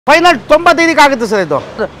Final 95 ಆಗುತ್ತೆ sir. ಇದು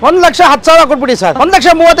 1,10,000 ಕೊಟ್ಬಿಡಿ ಸರ್.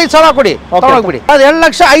 1,35,000 ಕೊಡಿ ತಗೊಂಡೋಗ್ಬಿಡಿ. ಅದು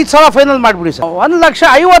 2,05,000 ಫೈನಲ್ ಮಾಡ್ಬಿಡಿ ಸರ್.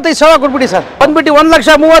 1,55,000 ಕೊಟ್ಬಿಡಿ ಸರ್. ಬಂದ್ಬಿಟ್ಟು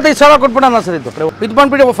 1,35,000 ಕೊಟ್ಬಿಡೋಣ ಸರ್. ಇದು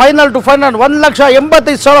ಬಂದ್ಬಿಟ್ಟು ಫೈನಲ್ ಟು ಫೈನಲ್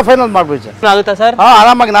 1,85,000 ಫೈನಲ್ ಮಾಡ್ಬಿಡಿ ಸರ್. ಆಗುತ್ತಾ ಸರ್?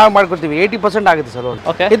 ಆರಾಮಾಗಿ ನಾವು ಮಾಡ್ಕೊಡ್ತೀವಿ. 80% ಆಗುತ್ತೆ ಸರ್.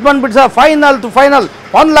 ಇದು ಬಂದ್ಬಿಟ್ಟು sir final to final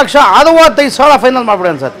 1,65,000 final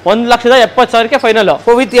ಮಾಡ್ಬಿಡೋಣ sir. 1,70,000ಕ್ಕೆ final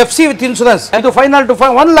with FC with insurance. ಇದು ಫೈನಲ್ ಟು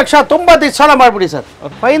 1,95,000 ಮಾಡ್ಬಿಡಿ ಸರ್.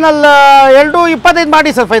 ಫೈನಲ್ 2,25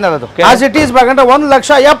 ಮಾಡಿ ಸರ್. ಫೈನಲ್ ಅದು ಆಸ್ ಇಟ್ ಈಸ್ ಬೇಕಂದ್ರೆ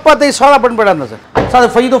 1,75,000 ಬಂದ್ಬಿಡೋಣ ಸರ್.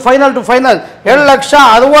 ಇದು ಫೈನಲ್ ಟು ಫೈನಲ್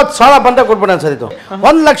 2,60,000 ಬಂದ್ರೆ ಕೊಟ್ಬಿಡೋಣ ಸರ್. ಇದು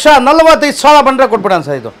 1,45,000 ಬಂದ್ರೆ ಕೊಟ್ಬಿಡೋಣ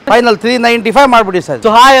ಸರ್. ಇದು ಫೈನಲ್ 395 ಮಾಡ್ಬಿಡಿ ಸರ್.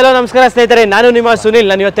 ಸೊ ಹಾಯ್ ಹಲೋ ನಮಸ್ಕಾರ ಸ್ನೇಹಿತರೆ, ನಾನು ನಿಮ್ಮ ಸುನಿಲ್.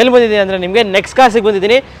 ನಾನು ಇವತ್ತು ಎಲ್ಲಿ ಬಂದಿದ್ದೀನಿ ಅಂದ್ರೆ ನಿಮಗೆ ನೆಕ್ಸ್ಟ್ ಕಾರ್ಸ್ಗೆ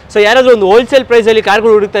ಬಂದಿದ್ದೀನಿ. ಸೊ ಯಾರಾದರೂ ಒಂದು ಹೋಲ್ಸೇಲ್ ಪ್ರೈಸಲ್ಲಿ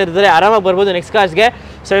ಕಾರ್ಗಳು ಹುಡುಕ್ತಾ ಇರ್ತಾರೆ ಆರಾಮಾಗಿ ಬರ್ಬೋದು ನೆಕ್ಸ್ಟ್ ಕಾರ್ಸ್ಗೆ.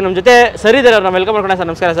 ಸೊ ನಮ್ಮ ಜೊತೆ ಸರ್ ಇದ್ದಾರೆ, ಅವ್ರನ್ನ ವೆಲ್ಕಮ್ ಮಾಡ್ಕೊಳ್ಳೋಣ ಸರ್.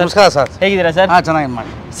 ನಮಸ್ಕಾರ ಸರ್. ನಮಸ್ಕಾರ ಸರ್. ಹೇಗಿದ್ದೀರಾ ಸರ್? ಚೆನ್ನಾಗಿ ಮಾಡಿ.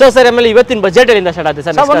 ಸೊ ಸರ್ ಆಮೇಲೆ ಇವತ್ತಿನ ಬಜೆಟ್ ಎಲ್ಲಿಂದ ಸ್ಟಾರ್ಟ್ ಆಗುತ್ತೆ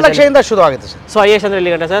ಸರ್? 1 ಲಕ್ಷದಿಂದ ಶುರು ಆಗುತ್ತೆ ಸರ್. ಸೊ ಹೈಯೆಸ್ಟ್ ಅಂದ್ರೆ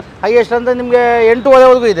ಎಲ್ಲಿ ಗಂಟೆ ಸರ್? ಹೈಯೆಸ್ಟ್ ಅಂದ್ರೆ ನಿಮಗೆ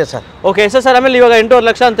 8,500 ಇದೆ ಸರ್. ಓಕೆ ಸರ್ ಆಮೇಲೆ ಇವಾಗ 8,5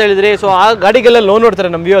 ಲಕ್ಷ ಅಂತ ಹೇಳಿದ್ರಿ. ಸೊ ಆ ಗಾಡಿಗೆಲ್ಲ ಲೋನ್ ನೋಡ್ತಾರೆ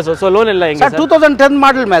ನಮ್ಮ ವ್ಯೂವರ್ಸ್. ಸೊ ಲೋನ್ ಎಲ್ಲ ಹೆಂಗೆ ಸರ್? 2010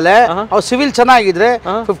 ಮಾಡಲ್ ಮೇಲೆ ಅವ್ರು ಸಿವಿಲ್ ಚೆನ್ನಾಗಿದ್ರೆ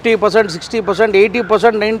 50%, 60%,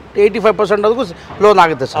 80%, 85% ವರೆಗೂ ಲೋನ್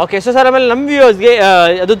ಆಗುತ್ತೆ ಸರ್. ಓಕೆ ಸರ್ ಆಮೇಲೆ ನಮ್ಮ ವ್ಯೂವರ್ಸ್ಗೆ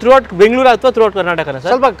ಅದು ಥ್ರೂಔಟ್ ಬೆಂಗಳೂರು ಅಥವಾ ಥ್ರೂಔಟ್ ಕರ್ನಾಟಕ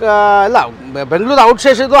ಸರ್? ಸ್ವಲ್ಪ ಇಲ್ಲ, ಬೆಂಗಳೂರು ಔಟ್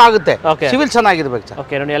ಸ್ಟೇಷನ್ ಆಗುತ್ತೆ. ಸಿವಿಲ್ ಚೆನ್ನಾಗಿರ್ಬೇಕು ಸರ್.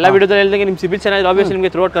 ಓಕೆ ನೋಡಿ, ಎಲ್ಲ ವಿಡಿಯೋದಲ್ಲಿ ಹೇಳಿದಂಗೆ ನಿಮ್ಮ ಸಿವಿಲ್ ಚೆನ್ನಾಗಿದೆ ಆಬ್ವಿಯಸ್ಲಿ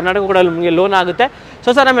ನಿಮಗೆ ಥ್ರೂಔಟ್ ಕರ್ನಾಟಕ ಕೂಡ ನಿಮಗೆ ಲೋನ್ ಆಗುತ್ತೆ. ಸೊ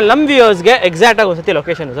ಸರ್ ಆಮೇಲೆ ನಮ್ಮ ವ್ಯೂವರ್ಸ್ಗೆ ಎಕ್ಸಾಕ್ಟ್ ಆಗಿ ಒಂದ್ಸತಿ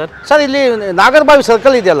ಲೊಕೇಶನ್ ಸರ್? ಸರ್ ಇಲ್ಲಿ ನಾಗರಬಾವಿ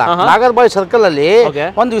ಸರ್ಕಲ್ ಇದೆಯಲ್ಲ, ನಾಗರಬಾವಿ ಸರ್ಕಲ್ ಅಲ್ಲಿ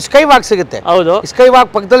ಒಂದು ಸ್ಕೈ ವಾಕ್ ಸಿಗುತ್ತೆ. ಹೌದು, ಸ್ಕೈ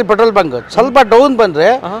ವಾಕ್ ಪಕ್ಕದಲ್ಲಿ ಪೆಟ್ರೋಲ್ ಬಂಕ್. ಸ್ವಲ್ಪ ಡೌನ್ ಬಂದ್ರೆ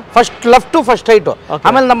first left to first right.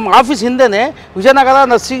 ಆಮೇಲೆ ನಮ್ಮ ಆಫೀಸ್ ಹಿಂದೆನೆ Vijayanagara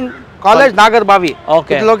nursing college Nagarbhavi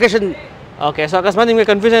location. Okay, so ಅಕಸ್ಮಾತ್ ನಿಮಗೆ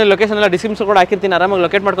ಕನ್ಫ್ಯೂಷನ್ ಲೊಕೇಶನ್ ಎಲ್ಲ ಡಿಸ್ಕ್ರಿಪ್ಷನ್ ಕೂಡ ಹಾಕಿರ್ತೀನಿ, ಆರಾಮಾಗಿ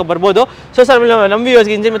ಲೊಕೇಟ್ ಮಾಡ್ಕೊಂಡು ಬರ್ಬೋದು. ಸೊ ಸರ್ ನಮ್ಮ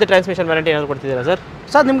ವ್ಯೂವರ್ಸ್ಗೆ ಇಂಜಿನ್ ಮತ್ತು ಟ್ರಾನ್ಸ್ಮಿಷನ್ ವ್ಯಾರಂಟಿ ಏನಾದ್ರು ಕೊಡ್ತಿದ್ದೀರಾ ಸರ್?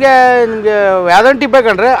 ಸರ್ ನಿಮಗೆ ವ್ಯಾರಂಟಿ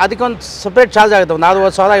ಬೇಕಂದ್ರೆ ಅದಕ್ಕೆ ಒಂದು ಸಪ್ರೇಟ್ ಚಾರ್ಜ್ ಆಗುತ್ತೆ.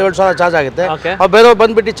 4,000 7,000 ಚಾರ್ಜ್ ಆಗುತ್ತೆ. ಬೇರೆಯವ್ರು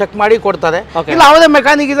ಬಂದ್ಬಿಟ್ಟು ಚೆಕ್ ಮಾಡಿ ಕೊಡ್ತಾರೆ. ಇಲ್ಲ ಅವರೇ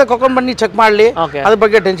ಮೆಕ್ಯಾನಿಕ್ ಇದೆ ಕರ್ಕೊಂಡು ಬನ್ನಿ ಚೆಕ್ ಮಾಡಲಿ, ಅದ್ರ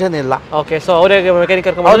ಬಗ್ಗೆ ಟೆನ್ಷನ್ ಇಲ್ಲ. ಓಕೆ, ಸೊ ಅವರೇ ಮೆಕ್ಯಾನಿಕ್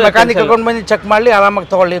ಕರ್ಕೊಂಡು ಬನ್ನಿ ಚೆಕ್ ಮಾಡಲಿ, ಆರಾಮಾಗಿ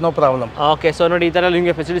ತಗೊಳ್ಳಿ, ನೋ ಪ್ರಾಬ್ಲಮ್. ಓಕೆ, ಸೊ ನೋಡಿ ಈ ಥರ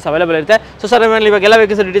ನಿಮಗೆ ಫೆಸಿಲಿಟೀಸ್ ಅವೈಲೇಬಲ್ ಇರುತ್ತೆ. ಸೊ ಸರ್ ಆಮೇಲೆ ಇವಾಗೆಲ್ಲ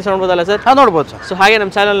ವೆಹಿಕಲ್ಸ್ ಡೀಟೇಲ್ಸ್ ನೋಡ್ಬೋದಲ್ಲ ಸರ್? ನೋಡ್ಬೋದು ಸರ್. ಸೊ ಹಾಗೆ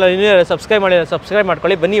ನಮ್ಮ ಚಾನಲ್ ಇನ್ನೂ ಸಬ್ಸ್ಕ್ರೈಬ್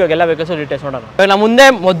ಮಾಡ್ಕೊಳ್ಳಿ. ಬನ್ನಿ ಇವಾಗೆಲ್ಲ ವೆಹಿಕಲ್ಸ್ ಡೀಟೇಲ್ಸ್ ನೋಡೋಣ. ನಮ್ಮ ಮುಂದೆ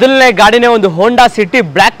ಮೊದಲನೇ ಗಾಡಿನೇ ಒಂದು ಹೋಂಡಾ ಸಿಟಿ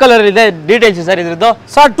ಬ್ಲಾಕ್ ಕಲರ್ ಇದೆ. ಡೀಟೇಲ್ಸ್ ಸರ್ ಇದ್ರದ್ದು?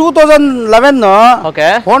 Sir 2011 okay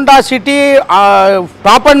Honda City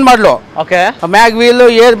top and ಮಾಡಲು. Okay, mag wheel,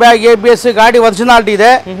 air bag, ABS, ಗಾಡಿ ಒರಿಜಿನಾಲಿಟಿ ಇದೆ.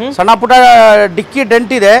 ಸಣ್ಣ ಪುಟ್ಟ ಡಿಕ್ಕಿ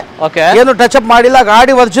ಡೆಂಟ್ ಇದೆ. ಓಕೆ, ಏನು ಟಚ್ ಅಪ್ ಮಾಡಿಲ್ಲ,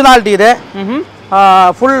 ಗಾಡಿ ಒರಿಜಿನಾಲಿಟಿ ಇದೆ.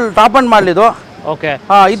 Full top and ಮಾಡಲಿದು. ಓಕೆ,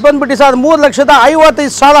 ಇದು ಬಂದ್ಬಿಟ್ಟು ಸರ್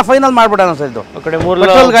 3,55,000 ಫೈನಲ್ ಮಾಡ್ಬಿಡೋಣ ಸರ್. ಇದು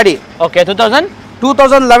ಪೆಟ್ರೋಲ್ ಗಾಡಿ. ಓಕೆ,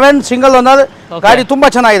 2011 ಸಿಂಗಲ್ ಓನರ್ ಗಾಡಿ, ತುಂಬಾ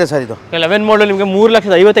ಚೆನ್ನಾಗಿದೆ ಸರ್. ಇದು 11 ಮಾಡಲ್ ನಿಮಗೆ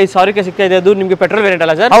 3,55,000ಕ್ಕೆ ಸಿಗ್ತಾ ಇದೆ. ಅದು ನಿಮಗೆ ಪೆಟ್ರೋಲ್ ವೇರಿಯಂಟ್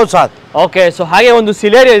ಅಲ್ಲ ಸರ್? ಹೌದು ಸರ್. ಓಕೆ, ಸೊ ಹಾಗೆ ಒಂದು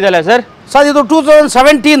ಸಿಲೇರಿಯೋ ಇದೆಲ್ಲ ಸರ್? ಸರ್ ಇದು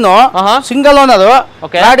 2017 ಸಿಂಗಲ್ ಓನರ್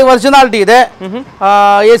ಗಾಡಿ, ಒರಿಜಿನಾಲಿಟಿ ಇದೆ.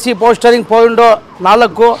 AC power steering, 4 window,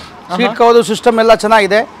 4 seat cover system ಎಲ್ಲ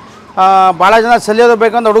ಚೆನ್ನಾಗಿದೆ. ಬಹಳ ಜನ ಸೆಲಿಯೋದು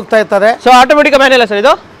ಬೇಕಂತ ಹುಡುಕ್ತಾ ಇರ್ತಾರೆ. ಸೊ ಆಟೋಮೆಟಿಕ್ ಮ್ಯಾನುವಲ್ ಸರ್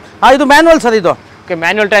ಇದು? ಇದು ಮ್ಯಾನುವಲ್ ಸರ್. ಇದು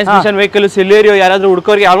ಮ್ಯಾನುವಲ್ ಟ್ರಾನ್ಸ್ಮಿಷನ್ ವೆಹಿಕಲ್ ಸಿಲೇರಿಯೋ ಯಾರಾದ್ರೂ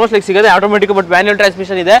ಹುಡುಕೋರಿಗೆ ಆಲ್ಮೋಸ್ಟ್ ಲೈಕ್ ಸಿಗೋದೇ ಆಟೋಮೆಟಿಕ್, ಬಟ್ ಮ್ಯಾನುವಲ್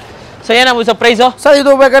ಟ್ರಾನ್ಸ್ಮಿಷನ್ ಇದೆ. ಸೊ ಏನಾಗುತ್ತೆ ಸರ್ ಪ್ರೈಸ್? ಸರ್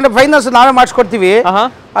ಇದು ಬೇಕಂದ್ರೆ ಫೈನಾನ್ಸ್ ನಾವೇ ಮಾಡಿಸ್ಕೊಡ್ತೀವಿ.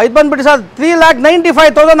 ಇದು ಬಂದ್ಬಿಟ್ಟು ಸರ್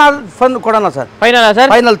 3,95,000 ಕೊಡೋಣ ಸರ್. Final sir?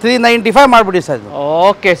 ಫೈನಲ್ 395 ಮಾಡ್ಬಿಡಿ ಸರ್.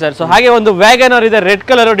 Okay sir. ಸೊ ಹಾಗೆ ಒಂದು ವ್ಯಾಗನರ್ ಇದೆ ರೆಡ್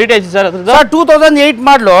ಕಲರ್. Details sir? 2008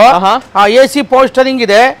 ಮಾಡಲು, AC ಪವರ್ ಸ್ಟೀರಿಂಗ್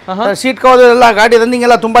ಇದೆ, ಸೀಟ್ ಕವರ್ ಎಲ್ಲ, ಗಾಡಿ ರನ್ನಿಂಗ್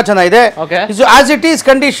ಎಲ್ಲ ತುಂಬಾ ಚೆನ್ನಾಗಿದೆ. ಆಸ್ ಇಟ್ ಈಸ್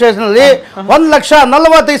ಕಂಡೀಷನ್ ಅಲ್ಲಿ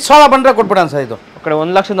 1,45,000 ಬಂದ್ರೆ ಕೊಟ್ಬಿಡೋಣ ಸರ್. ಇದು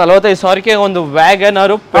 1,45,000ಕ್ಕೆ ಒಂದು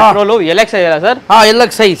ವ್ಯಾಗನರ್ ಪೆಟ್ರೋಲ್ LX ಇದೆಯಲ್ಲ ಸರ್?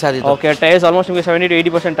 LX sir. ಇದು ಓಕೆ, ಟೈರ್ಸ್ ಆಲ್ಮೋಸ್ಟ್ ನಿಮಗೆ 70 to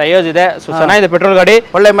 80% ಟೈರ್ಸ್ ಇದೆ. ಸೊ ಚೆನ್ನಾಗಿದೆ ಪೆಟ್ರೋಲ್ ಗಾಡಿ,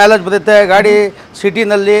 ಒಳ್ಳೆ ಮೈಲೇಜ್ ಬರುತ್ತೆ. ಗಾಡಿ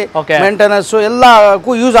ಸಿಟಿನಲ್ಲಿ ಮೇಂಟೆನೆನ್ಸ್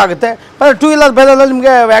ಎಲ್ಲಕ್ಕೂ ಯೂಸ್ ಆಗುತ್ತೆ. 2 ವೀಲರ್ ಬೆಲೆಯಲ್ಲಿ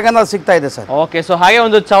ನಿಮಗೆ ವ್ಯಾಗನರ್ ಸಿಗ್ತಾ ಇದೆ ಸರ್. ಓಕೆ, ಸೊ ಹಾಗೆ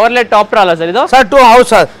ಒಂದು ಚವರ್ಲೆಟ್ ಟಾಪ್ರಾ ಅಲ್ಲ ಸರ್ ಇದು? ಸರ್ ಹೌದು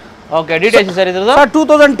ಸರ್. ಓಕೆ, ಡೀಟೇಲ್ಸ್ ಸರ್ ಇದ್ರದ್ದು?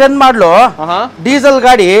 2010 ಮಾಡಲು ಡೀಸೆಲ್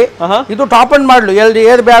ಗಾಡಿ. ಇದು ಟಾಪ್ ಅಂಡ್ ಮಾಡಲು,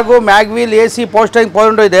 air bag, mag wheel, AC power steering, 4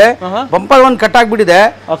 window ಇದೆ. ಬಂಪರ್ ಒಂದು ಕಟ್ ಆಗ್ಬಿಟ್ಟಿದೆ,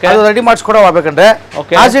 ಅದು ರೆಡಿ ಮಾಡಿಸ್ಕೊಡೋ ಬೇಕಂದ್ರೆ.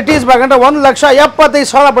 ಆಸ್ ಇಟ್ ಈಸ್ ಬೇಕಂದ್ರೆ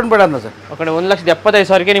 1,75,000 ಬಂದ್ಬಿಡೋಣ ಸರ್. ಓಕೆ,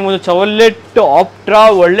 1,75,000ಕ್ಕೆ ನಿಮ್ಮದು ಚವರ್ಲೆಟ್ ಆಪ್ಟ್ರಾ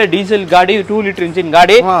ಒಳ್ಳೆ ಡೀಸೆಲ್ ಗಾಡಿ, 2 ಲೀಟರ್ ಇಂಜಿನ್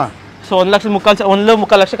ಗಾಡಿ. ಸೊ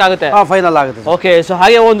 1,3,00,000 ಲಕ್ಷಕ್ಕೆ ಆಗುತ್ತೆ, ಫೈನಲ್ ಆಗುತ್ತೆ. ಓಕೆ, ಸೊ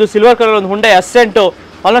ಹಾಗೆ ಒಂದು ಸಿಲ್ವರ್ ಕಲರ್ ಒಂದು Hyundai asset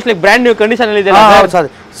almost like brand new condition ಅಲ್ಲಿ ಇದೆ ಸರ್.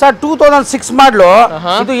 2006 ಮಾಡಲು,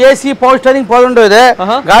 ಇದು AC ಪವರ್ ಸ್ಟೀರಿಂಗ್, 4 ವಿಂಡೋ ಇದೆ.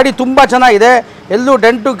 ಗಾಡಿ ತುಂಬಾ ಚೆನ್ನಾಗಿದೆ, ಎಲ್ಲೂ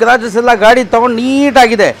ಡೆಂಟು ಕ್ರಾಚಸ್ ಎಲ್ಲ ಗಾಡಿ ತಗೊಂಡು ನೀಟ್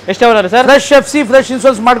ಆಗಿದೆ. ಎಷ್ಟು ಅವರ sir? Fresh FC fresh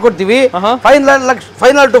insurance ಮಾಡ್ಕೊಡ್ತೀವಿ.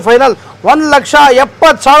 ಫೈನಲ್ ಟು ಫೈನಲ್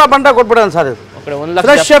 1,70,000 ಬಂಡ ಕೊಟ್ಬಿಡೋಣ sir.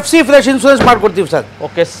 Fresh FC fresh insurance ಮಾಡ್ಕೊಡ್ತೀವಿ ಸರ್.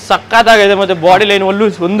 ಓಕೆ, ಸಕ್ಕತ್ತಾಗಿದೆ. ಮತ್ತೆ ಬಾಡಿ ಲೈನ್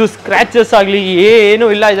ಒಂದು ಸ್ಕ್ರಾಚಸ್ ಆಗಲಿ ಏನು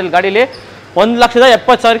ಇಲ್ಲ ಇದ್ರಲ್ಲಿ ಗಾಡಿಲಿ.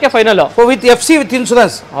 1,70,000ಕ್ಕೆ final with FC with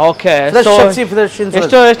insurance. Okay,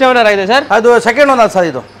 ಎಷ್ಟು ಓನರ್ ಆಗಿದೆ ಸರ್? ಅದು ಸೆಕೆಂಡ್ ಓನರ್ ಸರ್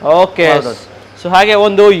ಇದು. ಓಕೆ, ಸೊ ಹಾಗೆ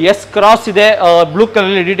ಒಂದು S ಕ್ರಾಸ್ ಇದೆ ಬ್ಲೂ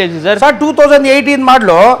ಕಲರ್. Details sir? 2018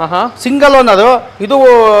 ಮಾಡಲು ಸಿಂಗಲ್ ಓನರ್. ಇದು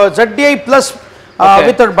ZDI plus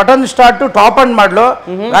with button start top and ಮಾಡಲು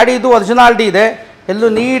ಗಾಡಿ. ಇದು ಒರಿಜಿನಾಲಿಟಿ ಇದೆ. ಎಲ್ಲೂ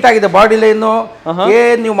ನೀಟಾಗಿದೆ ಬಾಡಿ ಲೈನು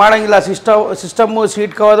ಏನ್ ನೀವು ಮಾಡಂಗಿಲ್ಲ ಸಿಸ್ಟಮ್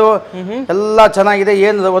ಸೀಟ್ ಕವರು ಎಲ್ಲ ಚೆನ್ನಾಗಿದೆ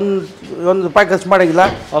ಏನು ಒಂದು ರೂಪಾಯಿ ಖರ್ಚು ಮಾಡಂಗಿಲ್ಲ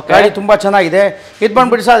ಗಾಡಿ ತುಂಬಾ ಚೆನ್ನಾಗಿದೆ ಇದು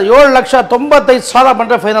ಬಂದ್ಬಿಡಿ ಸರ್ 7,95,000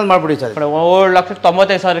 ಬಂದ್ರೆ ಫೈನಲ್ ಮಾಡ್ಬಿಡಿ ಸರ್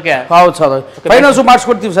 7,95,000ಕ್ಕೆ ಹೌದು ಸರ್ ಫೈನಾನ್ಸ್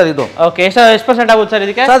ಮಾಡಿಸ್ಕೊಡ್ತೀವಿ ಸರ್ ಇದು ಓಕೆ ಎಷ್ಟು ಪರ್ಸೆಂಟ್ ಆಗುತ್ತೆ ಸರ್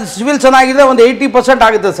ಇದಕ್ಕೆ ಸರ್ ಸಿವಿಲ್ ಚೆನ್ನಾಗಿದೆ ಒಂದು 80%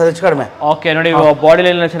 ಆಗುತ್ತೆ ಸರ್ ಹೆಚ್ಚು ಕಡಿಮೆ ಓಕೆ ನೋಡಿ ಬಾಡಿ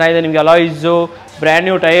ಲೈನ್ ಚೆನ್ನಾಗಿದೆ ನಿಮಗೆ alloys brand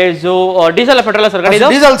new tyres diesel petrol sir ಗಾಡಿ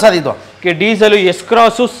ಡೀಸೆಲ್ ಸರ್ ಇದು diesel S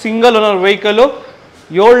cross single owner vehicle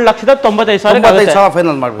 7,95,000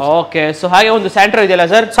 final ಮಾಡ್ಬೋದು ಓಕೆ ಸೊ ಹಾಗೆ ಒಂದು ಸ್ಯಾಂಟ್ರೋ ಇದೆಯಲ್ಲ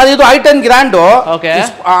ಸರ್ ಸರ್ ಇದು i10 grand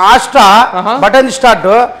Astra button start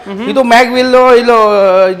ಇದು ಮ್ಯಾಗ್ವಿಲ್ ಇದು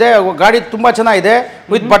ಇದೆ ಗಾಡಿ ತುಂಬಾ ಚೆನ್ನಾಗಿದೆ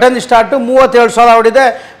ವಿತ್ ಬಟನ್ ಸ್ಟಾರ್ಟ್ 37,000 ಹೊಡಿದೆ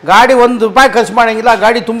ಗಾಡಿ ಒಂದು ರೂಪಾಯಿ ಖರ್ಚು ಮಾಡಂಗಿಲ್ಲ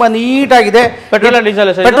ಗಾಡಿ ತುಂಬಾ ನೀಟ್ ಆಗಿದೆ ಪೆಟ್ರೋಲ್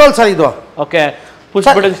ಡೀಸೆಲ್ ಪೆಟ್ರೋಲ್ ಸರ್ ಇದು ಓಕೆ ಪುಷ್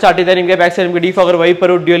ಬಟನ್ ಸ್ಟಾರ್ಟ್ ಇದೆ ನಿಮಗೆ ಬ್ಯಾಕ್ ಸೈಡ್ ನಿಮಗೆ defogger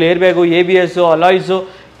wiper dual air bag ABS alloys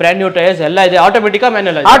brand new tyres ಎಲ್ಲ ಇದೆ ಆಟೋಮೆಟಿಕ್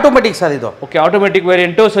ಮ್ಯಾನ್ಯುಯಲ್ ಆಟೋಮೆಟಿಕ್ ಸರ್ ಇದು ಓಕೆ ಆಟೋಮೆಟಿಕ್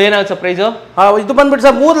ವೇರಿಯಂಟ್ ಸೊ ಏನಾಗುತ್ತೆ ಪ್ರೈಸ್ ಇದು ಬಂದ್ಬಿಟ್ಟು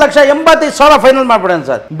ಸರ್ 3,85,000 ಫೈನಲ್ ಮಾಡ್ಬಿಡೋಣ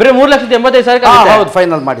ಸರ್ ಬರೀ 3,85,000 ಹೌದು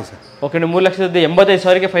ಫೈನಲ್ ಮಾಡಿ ಸರ್ ಓಕೆ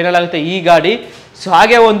 3,85,000ಕ್ಕೆ ಫೈನಲ್ ಆಗುತ್ತೆ ಈ ಗಾಡಿ ಸೊ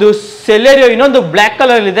ಹಾಗೆ ಒಂದು ಸೆಲೆರಿಯೋ ಇನ್ನೊಂದು ಬ್ಲಾಕ್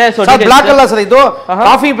ಕಲರ್ ಇದೆ ಸೊ ಬ್ಲಾಕ್ ಕಲರ್ ಸರ್ ಇದು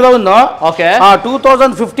ಕಾಫಿ ಬ್ರೌನ್ ಓಕೆ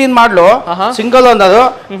 2015 ಮಾಡಲು ಸಿಂಗಲ್ ಒಂದು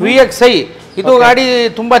VXI ಇದು ಗಾಡಿ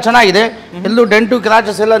ತುಂಬಾ ಚೆನ್ನಾಗಿದೆ ಎಲ್ಲೂ ಡೆಂಟು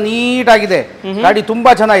ಕ್ರಾಚಸ್ ಎಲ್ಲ ನೀಟ್ ಆಗಿದೆ ಗಾಡಿ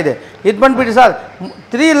ತುಂಬಾ ಚೆನ್ನಾಗಿದೆ ಇದು ಬಂದ್ಬಿಡಿ ಸರ್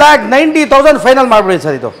 3,90,000 ಫೈನಲ್ ಮಾಡ್ಬಿಡಿ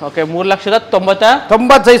ಸರ್ ಇದು ಓಕೆ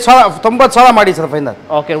 3,95,000 ಮಾಡಿ ಸರ್ ಫೈನಲ್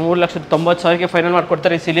ಓಕೆ 3,90,000ಕ್ಕೆ ಫೈನಲ್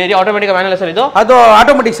ಮಾಡ್ಕೊಡ್ತಾರೆ ಸಿಲೇರಿ ಆಟೋಮೆಟಿಕ್ ಮ್ಯಾನುವಲ್ ಸರ್ ಇದು ಅದು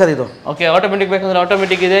ಆಟೋಮೆಟಿಕ್ ಸರ್ ಇದು ಓಕೆ ಆಟೋಮೆಟಿಕ್ ಬೇಕಂದ್ರೆ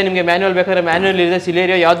ಆಟೋಮೆಟಿಕ್ ಇದೆ ನಿಮಗೆ ಮ್ಯಾನುವಲ್ ಬೇಕಾದ್ರೆ ಮ್ಯಾನುವಲ್ ಇದೆ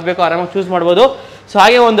ಸಿಲೇರಿಯೋ ಯಾವ್ದು ಬೇಕೋ ಆರಾಮಾಗಿ ಚೂಸ್ ಮಾಡ್ಬೋದು ಸೊ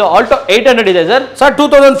ಹಾಗೆ ಒಂದು ಆಲ್ಟೋ 800 ಇದೆ ಸರ್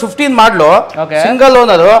 2015 ಮಾಡಲು ಸಿಂಗಲ್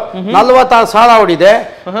ಓನರ್ 46,000 ಹೊಡಿದೆ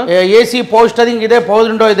AC ಪೋಸ್ಟರಿಂಗ್ ಇದೆ ಪವರ್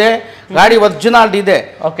ವಿಂಡೋ ಇದೆ ಗಾಡಿ ಒರಿಜಿನಲ್ ಇದೆ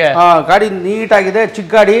ಗಾಡಿ ನೀಟ್ ಆಗಿದೆ ಚಿಕ್ಕ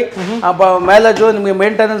ಗಾಡಿ ಮೈಲೇಜ್ ನಿಮಗೆ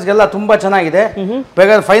ಮೇಂಟೆನೆನ್ಸ್ ಗೆಲ್ಲ ತುಂಬಾ ಚೆನ್ನಾಗಿದೆ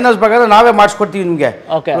ಬೇಕಾದ್ರೆ ಫೈನಾನ್ಸ್ ಬೇಕಾದ್ರೆ ನಾವೇ ಮಾಡಿಸ್ಕೊಡ್ತೀವಿ ನಿಮಗೆ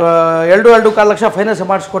 2.5 ಲಕ್ಷ ಫೈನಾನ್ಸ್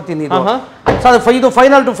ಮಾಡಿಸ್ಕೊಡ್ತೀನಿ ಇದು ಸರ್ ಇದು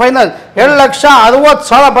ಫೈನಲ್ ಟು ಫೈನಲ್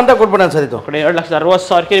 7,60,000 ಬಂದ ಕೊಟ್ಬಿಡೋಣ ಸರ್ ಇದು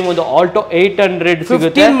 7,60,000ಕ್ಕೆ ನಿಮ್ಮೊಂದು ಆಲ್ಟೋ 800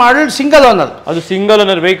 ಸಿಗುತ್ತೆ ಮಾಡಲ್ ಸಿಂಗಲ್ ಓನರ್ ಅದು ಸಿಂಗಲ್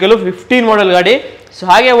ಓನರ್ ವೆಹಿಕಲ್ 15 ಮಾಡೆಲ್ ಗಾಡಿ ಸೊ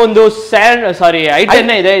ಹಾಗೆ ಒಂದು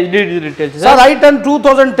i10 ಇದೆ ಸರ್ i10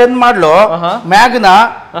 2010 ಮಾಡಲು Magna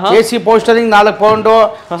AC ಪೋಸ್ಟರಿಂಗ್ 4 pound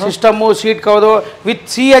system seat cover with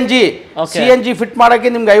CNG fit ಮಾಡಕ್ಕೆ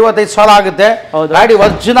ನಿಮ್ಗೆ 55,000 ಆಗುತ್ತೆ ಗಾಡಿ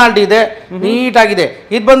ಒರಿಜಿನಾಲಿಟಿ ಇದೆ ನೀಟ್ ಆಗಿದೆ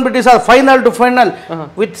ಇದು ಬಂದ್ಬಿಟ್ಟು sir final to final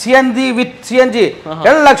with CNG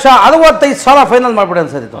 7,65,000 final ಮಾಡ್ಬಿಡೋಣ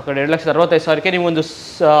sir ಇದು 7,65,000ಕ್ಕೆ ನಿಮ್ಗೊಂದು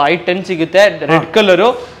i10 ಸಿಗುತ್ತೆ ರೆಡ್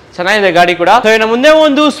ಕಲರು ಚೆನ್ನಾಗಿದೆ ಗಾಡಿ ಕೂಡ ಇನ್ನು ಮುಂದೆ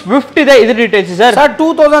ಒಂದು ಸ್ವಿಫ್ಟ್ ಇದೆ ಇದ್ರ details sir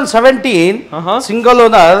 2017 single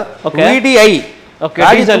owner VDI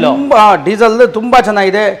diesel ತುಂಬಾ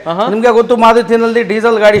ಚೆನ್ನಾಗಿದೆ ನಿಮ್ಗೆ ಗೊತ್ತು ಮಾರುತಿನಲ್ಲಿ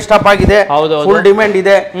ಡೀಸೆಲ್ ಗಾಡಿ ಸ್ಟಾಪ್ ಆಗಿದೆ ಫುಲ್ ಡಿಮ್ಯಾಂಡ್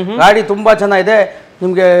ಇದೆ ಗಾಡಿ ತುಂಬಾ ಚೆನ್ನಾಗಿದೆ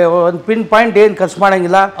ನಿಮ್ಗೆ ಒಂದು ಪಿನ್ ಪಾಯಿಂಟ್ ಏನ್ ಖರ್ಚು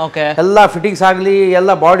ಮಾಡಂಗಿಲ್ಲ ಎಲ್ಲ ಫಿಟ್ಟಿಂಗ್ಸ್ ಆಗ್ಲಿ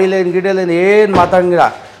ಎಲ್ಲ ಬಾಡಿ ಲೈನ್ ಗಿಡಿ ಲೈನ್ ಏನ್ ಮಾತಾಡಂಗಿಲ್ಲ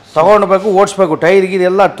ತಗೊಂಡ್ಬೇಕು ಓಡಿಸ್ಬೇಕು ಟೈರ್ ಗಿರ್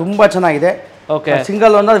ಎಲ್ಲ ತುಂಬಾ ಚೆನ್ನಾಗಿದೆ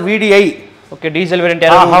single owner VDI okay diesel variant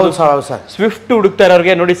ಹೌದು ಸರ್ ಸ್ವಿಫ್ಟ್ ಹುಡುಕ್ತಾ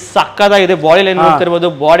ಇರೋರಿಗೆ ನೋಡಿ ಸಕ್ಕದಾಗಿದೆ ಬಾಡಿ ಲೈನ್ ನೋಡ್ತಾ ಇರ್ಬೋದು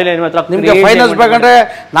ಬಾಡಿ ಲೈನ್ ಮಾತ್ರ ನಿಮ್ಗೆ ಫೈನಾನ್ಸ್ ಬೇಕಂದ್ರೆ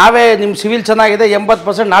ನಾವೇ ನಿಮ್ ಸಿವಿಲ್ ಚೆನ್ನಾಗಿದೆ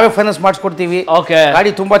 80% ನಾವೇ ಫೈನಾನ್ಸ್ ಮಾಡಿಸ್ಕೊಡ್ತೀವಿ ಓಕೆ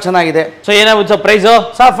ಗಾಡಿ ತುಂಬಾ ಚೆನ್ನಾಗಿದೆ ಸೊ ಏನಾಗುತ್ತೆ sir price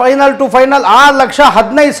sir final to final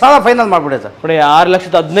 6,15,000 final ಮಾಡ್ಬಿಡಿ ಸರ್ ನೋಡಿ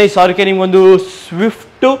 6,15,000ಕ್ಕೆ ನಿಮ್ಗೊಂದು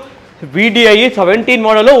ಸ್ವಿಫ್ಟ್ VDI 17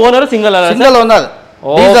 ಮಾಡಲು owner single owner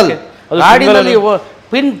diesel ಗಾಡಿನಲ್ಲಿ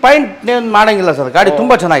pin point ಮಾಡಂಗಿಲ್ಲ ಸರ್ ಗಾಡಿ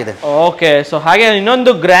ತುಂಬಾ ಚೆನ್ನಾಗಿದೆ ಓಕೆ ಸೊ ಹಾಗೆ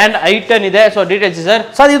ಇನ್ನೊಂದು ಗ್ರ್ಯಾಂಡ್ i10 ಇದೆ ಸೊ ಡೀಟೇಲ್ಸ್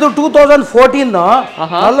ಸರ್ ಇದು 2014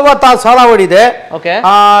 46,000 ಹೊಡಿದೆ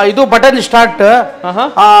ಇದು button start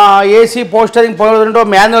AC ಪೋಸ್ಟರಿಂಗ್ power window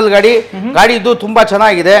manual ಗಾಡಿ ಇದು ತುಂಬಾ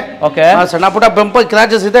ಚೆನ್ನಾಗಿದೆ ಸಣ್ಣ ಪುಟ್ಟ ಬಂಪರ್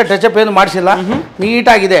ಕ್ರಾಚಸ್ ಇದೆ ಟಚ್ ಅಪ್ ಏನು ಮಾಡಿಸಿಲ್ಲ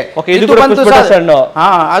ನೀಟ್ ಆಗಿದೆ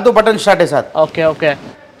ಅದು button start sir okay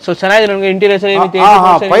so ಚೆನ್ನಾಗಿದೆ ನಮಗೆ ಇಂಟೀರಿಯರ್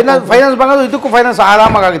ಫೈನಾನ್ಸ್ ಬಂದು ಇದಕ್ಕೂ ಫೈನಾನ್ಸ್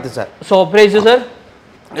ಆರಾಮಾಗಿ ಆಗುತ್ತೆ sir so price sir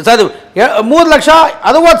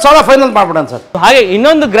 3,60,000 final ಮಾಡ್ಬಿಡೋಣ sir ಹಾಗೆ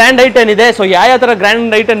ಇನ್ನೊಂದು ಗ್ರ್ಯಾಂಡ್ i10 ಇದೆ ಸೊ ಯಾವ ತರ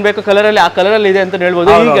ಗ್ರ್ಯಾಂಡ್ i10 ಬೇಕು ಕಲರ್ ಅಲ್ಲಿ ಆ ಕಲರ್ ಅಲ್ಲಿ ಇದೆ ಅಂತ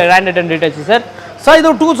ಹೇಳ್ಬೋದು ಈಗ ಗ್ರ್ಯಾಂಡ್ i10 ಡೀಟೇಲ್ಸ್ ಸರ್ ಇದು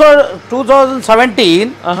 2017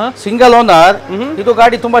 ಸಿಂಗಲ್ ಓನರ್ ಇದು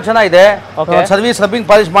ಗಾಡಿ ತುಂಬಾ ಚೆನ್ನಾಗಿದೆ ಸರ್ವಿಸ್ ರಬ್ಬಿಂಗ್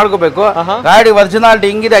ಪಾಲಿಶ್ ಮಾಡ್ಕೋಬೇಕು ಗಾಡಿ ಒರಿಜಿನಾಲಿಟಿ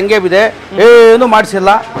ಹಿಂಗಿದೆ ಹಂಗೆ ಇದೆ ಏನು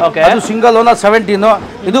ಮಾಡಿಸಿಲ್ಲ ಅದು ಸಿಂಗಲ್ ಓನರ್ 17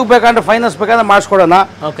 ಇದು ಬೇಕಂದ್ರೆ ಫೈನಾನ್ಸ್ ಬೇಕಾದ್ರೆ ಮಾಡಿಸ್ಕೊಡೋಣ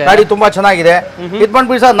ಗಾಡಿ ತುಂಬಾ ಚೆನ್ನಾಗಿದೆ ಇದು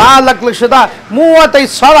ಬಂದ್ಬಿಟ್ಟು ಸರ್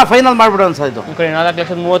 4,35,000 ಫೈನಲ್ ಮಾಡ್ಬಿಡೋಣ ಸರ್ ಇದು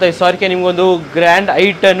 4,35,000ಕ್ಕೆ ನಿಮ್ಗೊಂದು ಗ್ರ್ಯಾಂಡ್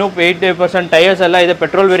i10 80% ಟೈರ್ಸ್ ಎಲ್ಲ ಇದೆ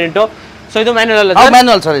ಪೆಟ್ರೋಲ್ ವೇರಿಯಂಟ್ ಸೊ ಇದು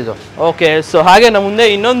ಮ್ಯಾನ್ಯುವಲ್ ಸರ್ ಇದು ಓಕೆ ಸೊ ಹಾಗೆ ನಮ್ಮ ಮುಂದೆ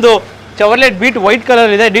ಇನ್ನೊಂದು ಚವರ್ಲೆಟ್ ಬೀಟ್ ವೈಟ್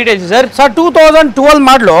ಕಲರ್ ಇದೆ ಡೀಟೇಲ್ಸ್ ಸರ್ 2012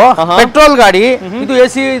 ಮಾಡಲು ಪೆಟ್ರೋಲ್ ಗಾಡಿ ಇದು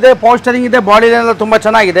AC ಇದೆ ಪೋಸ್ಟರಿಂಗ್ ಇದೆ ಬಾಡಿ ಎಲ್ಲ ತುಂಬಾ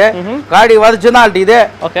ಚೆನ್ನಾಗಿದೆ ಗಾಡಿ ಒರಿಜಿನಾಲಿಟಿ ಇದೆ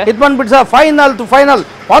ಇದು ಬಂದ್ಬಿಟ್ಟು sir final to final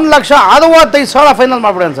 1,65,000 final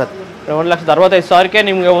ಮಾಡ್ಬಿಡೋಣ sir 1,65,000ಕ್ಕೆ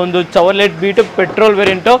ನಿಮಗೆ ಒಂದು Chevrolet beat petrol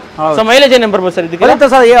variant. So mileage ಏನು ಬರ್ಬೋದು ಸರ್ ಇದಕ್ಕೆ? ಬರುತ್ತೆ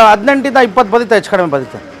ಸರ್ 18 ಇಂದ 20 ಬರುತ್ತೆ, ಹೆಚ್ಚು ಕಡಿಮೆ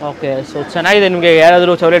ಬರುತ್ತೆ. ಓಕೆ, ಸೊ ಚೆನ್ನಾಗಿದೆ. ನಿಮಗೆ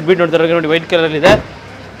ಯಾರಾದರೂ ಚವರ್ಲೆಟ್ ಬೀಟ್ ನೋಡ್ತಾರೆ ನೋಡಿ, ವೈಟ್ ಕಲರ್ ಇದೆ.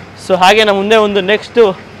 ಸೊ ಹಾಗೆ ನಮ್ಮ ಮುಂದೆ ಒಂದು ನೆಕ್ಸ್ಟ್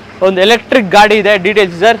ಒಂದು ಎಲೆಕ್ಟ್ರಿಕ್ ಗಾಡಿ ಇದೆ.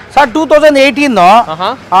 Details sir? 2018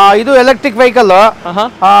 ಇದು ಎಲೆಕ್ಟ್ರಿಕ್ ವೆಹಿಕಲ್.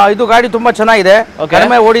 ಇದು ಗಾಡಿ ತುಂಬಾ ಚೆನ್ನಾಗಿದೆ,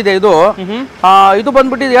 ಕಡಿಮೆ ಓಡಿದೆ. ಇದು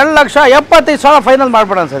ಬಂದ್ಬಿಟ್ಟು 2,75,000 ಫೈನಲ್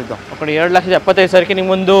ಮಾಡ್ಬಿಡೋಣ ಸರ್. ಇದು 2,75,000ಕ್ಕೆ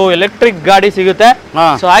ನಿಮ್ಗೊಂದು ಎಲೆಕ್ಟ್ರಿಕ್ ಗಾಡಿ ಸಿಗುತ್ತೆ.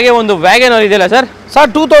 ಸೊ ಹಾಗೆ ಒಂದು ವ್ಯಾಗನರ್ ಇದೆಯಲ್ಲ ಸರ್?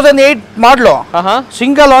 2008 ಮಾಡಲು,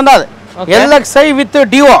 single owner, LXI with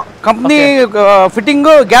DO company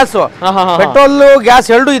fitting, gas, petrol gas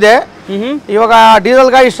ಎರಡೂ ಇದೆ. ಇವಾಗ ಡೀಸೆಲ್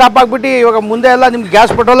ಗಾಡಿ ಸ್ಟಾಪ್ ಆಗ್ಬಿಟ್ಟು ಇವಾಗ ಮುಂದೆ ಎಲ್ಲ ನಿಮ್ಗೆ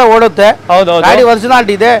ಗ್ಯಾಸ್ ಪೆಟ್ರೋಲ್ ಓಡುತ್ತೆ. ಗಾಡಿ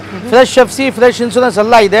ಒರಿಜಿನಾಲಿಟಿ ಇದೆ, ಫ್ರೆಶ್ FC, ಫ್ರೆಶ್ ಇನ್ಶೂರೆನ್ಸ್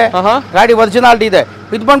ಎಲ್ಲ ಇದೆ. ಗಾಡಿ ಒರಿಜಿನಾಲಿಟಿ ಇದೆ.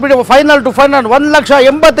 ಇದು ಬಂದ್ಬಿಟ್ಟು ಫೈನಲ್ ಟು ಫೈನಲ್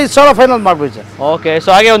 1,85,000 ಫೈನಲ್ ಮಾಡ್ಬಿಡಿ ಸರ್. ಓಕೆ, ಸೊ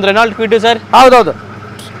ಹಾಗೆ ಒಂದು ರೆನಾಲ್ಟ್ ಕ್ವಿಡ್ ಸರ್? ಹೌದೌದು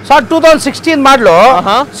ಸರ್, 2016 ಮಾಡಲು,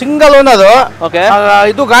 ಸಿಂಗಲ್ ಓನರ್.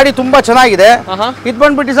 ಇದು ಗಾಡಿ ತುಂಬಾ ಚೆನ್ನಾಗಿದೆ. ಇದು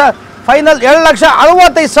ಬಂದ್ಬಿಟ್ಟು ಸರ್ ಫೈನಲ್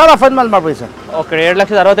 2,65,000 ಫೈನಲ್ ಮಾಡ್ಬಿಡಿ ಸರ್. ಓಕೆ,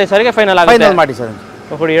 2,65,000ಕ್ಕೆ ಫೈನಲ್ ಮಾಡಿ ಸರ್.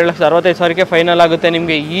 2,65,000ಕ್ಕೆ ಫೈನಲ್ ಆಗುತ್ತೆ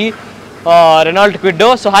ನಿಮಗೆ ಈ ರೆನಾಲ್ಟ್ ಕ್ವಿಡ್.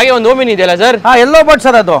 ಸೊ ಹಾಗೆ ಒಂದು ಓಮಿನಿ ಇದೆಯಲ್ಲ ಸರ್? ಎಲ್ಲೋ ಬರ್ಡ್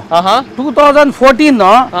ಸರ್, ಅದು 2014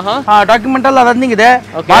 ಡಾಕ್ಯುಮೆಂಟ್ ಎಲ್ಲ ರನ್ನಿಂಗ್ ಇದೆ.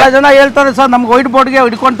 ಬಹಳ ಜನ ಹೇಳ್ತಾರೆ ಸರ್ ನಮ್ಗೆ ವೈಟ್ ಬೋರ್ಡ್ಗೆ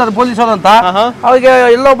ಹಿಡ್ಕೊಂತಾರೆ ಪೊಲೀಸರು ಅಂತ. ಅವ್ರಿಗೆ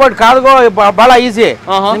ಎಲ್ಲೋ ಬರ್ಡ್ ಕಾರ್ಗೋ ಬಹಳ ಈಸಿ,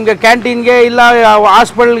 ನಿಮ್ಗೆ ಕ್ಯಾಂಟೀನ್ಗೆ ಇಲ್ಲ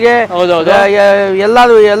ಹಾಸ್ಪಿಟಲ್ಗೆ ಎಲ್ಲ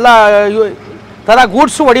ತರ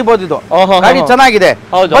ಗೂಡ್ಸ್ ಹೊಡಿಬಹುದು. ಇದು ಗಾಡಿ ಚೆನ್ನಾಗಿದೆ.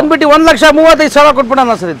 ಬಂದ್ಬಿಟ್ಟು 1,35,000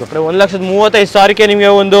 ಕೊಟ್ಬಿಡೋಣ ಸರ್. ಇದು 1,35,000ಕ್ಕೆ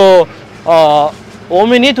ನಿಮಗೆ ಒಂದು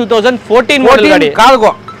ಓಮಿನಿ 2014 ಗಾಡಿ,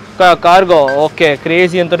 ಕಾರ್ಗೋ. ಓಕೆ,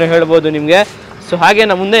 ಕ್ರೇಜಿ ಅಂತಾನೆ ಹೇಳ್ಬೋದು ನಿಮಗೆ. ಸೊ ಹಾಗೆ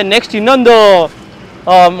ನಮ್ಮ ಮುಂದೆ ನೆಕ್ಸ್ಟ್ ಇನ್ನೊಂದು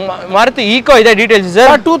ಮಾರುತಿ ಈಕೋ ಇದೆ. Details sir?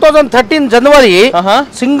 2013 ಜನವರಿ,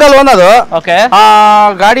 ಸಿಂಗಲ್ ಓನರ್. ಓಕೆ,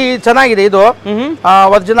 ಗಾಡಿ ಚೆನ್ನಾಗಿದೆ. ಇದು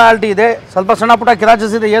ಒರಿಜಿನಾಲಿಟಿ ಇದೆ, ಸ್ವಲ್ಪ ಸಣ್ಣ ಪುಟ್ಟ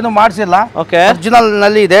ಕ್ರಾಚಸ್ ಇದೆ, ಏನು ಮಾಡಿಸಿಲ್ಲ. ಒರಿಜಿನಲ್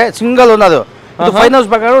ನಲ್ಲಿ ಇದೆ, ಸಿಂಗಲ್ ಓನರ್. ಫೈನಾನ್ಸ್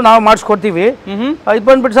ಬೇಕಾದ್ರೂ ನಾವು ಮಾಡಿಸ್ಕೊಡ್ತೀವಿ. ಇದು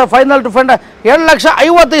ಬಂದ್ಬಿಟ್ಟು sir final to final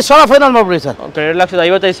 2,55,000 final ಮಾಡ್ಬಿಡಿ ಸರ್.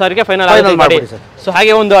 2,55,000ಕ್ಕೆ ಫೈನಲ್ ಮಾಡಿ ಸರ್. ಸೊ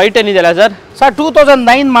ಹಾಗೆ ಒಂದು i10 ಇದೆಯಲ್ಲ ಸರ್?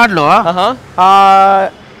 2009 ಮಾಡಲು,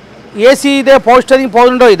 AC ಇದೆ, ಪವರ್ ಸ್ಟೀರಿಂಗ್, ಪವರ್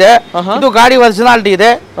ವಿಂಡೋ ಇದೆ. ಇದು ಗಾಡಿ ಒರಿಜಿನಾಲಿಟಿ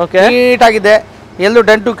ಇದೆ, ನೀಟ್ ಆಗಿದೆ, ಎಲ್ಲೂ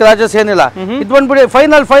ಡೆಂಟು ಕ್ರಾಚಸ್ ಏನಿಲ್ಲ. ಇದು ಬಂದ್ಬಿಡಿ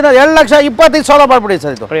ಫೈನಲ್ 2,25,000 ಮಾಡ್ಬಿಡಿ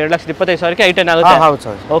ಸರ್. ಇದು 2,25,000ಕ್ಕೆ i10 ಆಗುತ್ತೆ. ಹೌದು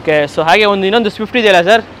ಸರ್. ಓಕೆ, ಸೊ ಹಾಗೆ ಒಂದು ಇನ್ನೊಂದು ಸ್ವಿಫ್ಟ್ ಇದೆಯಲ್ಲ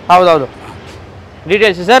ಸರ್? ಹೌದೌದು.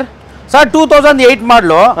 Details sir? 2008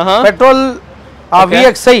 ಮಾಡಲು, ಪೆಟ್ರೋಲ್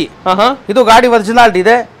VXI. ಇದು ಗಾಡಿ ಒರಿಜಿನಾಲಿಟಿ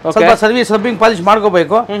ಇದೆ, ಸ್ವಲ್ಪ ಸರ್ವಿಸ್ ರಬ್ಬಿಂಗ್ ಪಾಲಿಶ್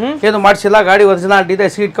ಮಾಡ್ಕೋಬೇಕು, ಏನು ಮಾಡಿಸಿಲ್ಲ. ಗಾಡಿ ಒರಿಜಿನಾಲಿಟಿ ಇದೆ,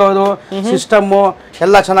 ಸೀಟ್ ಕವರ್, ಸಿಸ್ಟಮ್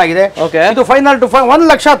ಎಲ್ಲ ಚೆನ್ನಾಗಿದೆ. ಇದು ಫೈನಲ್ ಟು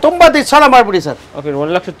 1,95,000 ಮಾಡ್ಬಿಡಿ ಸರ್.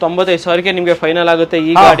 1,95,000ಕ್ಕೆ ನಿಮಗೆ ಫೈನಲ್ ಆಗುತ್ತೆ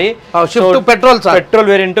ಈ ಗಾಡಿ. Petrol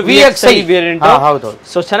variant, VXI variant. ಹೌದು.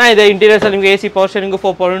 ಸೊ ಚೆನ್ನಾಗಿದೆ. ಇಂಟೀರಿಯರ್ಸ್ ನಿಮಗೆ AC, power steering,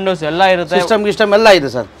 4 power Windows ಎಲ್ಲ ಇರುತ್ತೆ, ಸಿಸ್ಟಮ್ ಎಲ್ಲ ಇದೆ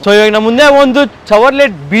ಸರ್. ಸೊ ಇವಾಗ ನಮ್ಮ ಮುಂದೆ ಒಂದು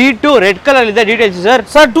ಚವರ್ಲೆಟ್ B2 ರೆಡ್ ಕಲರ್ ಇದೆ. Details sir?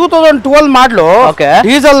 2012 ಮಾಡಲು,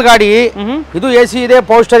 ಡೀಸೆಲ್ ಗಾಡಿ. ಇದು AC ಇದೆ,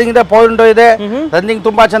 ಪವರ್ ಸ್ಟೀರಿಂಗ್ ಇದೆ, ಪವರ್ ವಿಂಡೋ ಇದೆ, ರನ್ನಿಂಗ್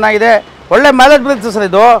ತುಂಬಾ ಚೆನ್ನಾಗಿದೆ, ಒಳ್ಳೆ ಮ್ಯಾಲೇಜ್ ಬರುತ್ತೆ ಸರ್.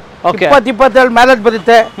 ಇದು 20-22 ಮ್ಯಾಲೇಜ್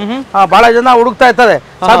ಬರುತ್ತೆ. ಬಹಳ ಜನ ಹುಡುಕ್ತಾ ಇರ್ತಾರೆ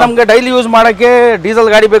ಸರ್, ನಮ್ಗೆ ಡೈಲಿ ಯೂಸ್ ಮಾಡಕ್ಕೆ ಡೀಸೆಲ್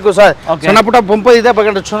ಗಾಡಿ ಬೇಕು ಸರ್. ಸಣ್ಣ ಪುಟ್ಟ ಬಂಪರ್ ಇದೆ,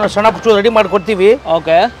 ಸಣ್ಣ ಪುಟ್ಟ ರೆಡಿ ಮಾಡ್ಕೊಡ್ತೀವಿ.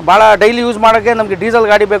 ಬಹಳ ಡೈಲಿ ಯೂಸ್ ಮಾಡಕ್ಕೆ ನಮ್ಗೆ ಡೀಸೆಲ್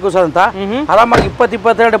ಗಾಡಿ ಬೇಕು ಸರ್ ಅಂತ. ಆರಾಮಾಗಿ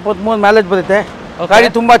 20-22-23 ಮ್ಯಾಲೇಜ್ ಬರುತ್ತೆ. ಗಾಡಿ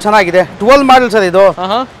ತುಂಬಾ ಚೆನ್ನಾಗಿದೆ. 12 ಮಾಡಲ್ ಸರ್ ಇದು.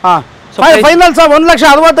 ಫೈನಲ್ ಸರ್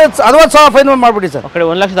 1,60,000 ಫೈನಲ್ ಮಾಡ್ಬಿಡಿ ಸರ್.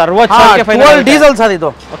 1,60,000 ಫೈನಲ್. ಡೀಸೆಲ್ ಸರ್ ಇದು.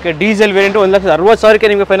 ಓಕೆ, ಡೀಸೆಲ್ ವೇರಿಯಂಟ್ 1,60,000ಕ್ಕೆ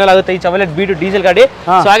ನಿಮಗೆ ಫೈನಲ್ ಆಗುತ್ತೆ ಈ ಚವರ್ಲೆಟ್ B2 ಡೀಸೆಲ್ ಗಾಡಿ.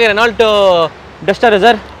 ಸೊ ಹಾಗೆ ರೆನಾಲ್ಟ್ ಡಸ್ಟರ್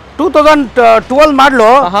ಸರ್? 2012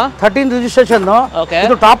 ಮಾಡಲು, 13 ರಿಜಿಸ್ಟ್ರೇಷನ್.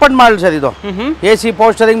 ಇದು ಟಾಪ್ ಅಂಡ್ ಮಾಡಲ್ ಸರ್. ಇದು AC,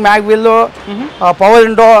 power steering, mag wheel, power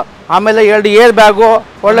window, ಆಮೇಲೆ 2 ಏರ್ ಬ್ಯಾಗು,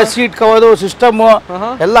 ಒಳ್ಳೆ ಸೀಟ್ ಕವರು, ಸಿಸ್ಟಮ್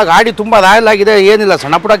ಎಲ್ಲ. ಗಾಡಿ ತುಂಬಾ ರಾಯಲ್ ಆಗಿದೆ, ಏನಿಲ್ಲ,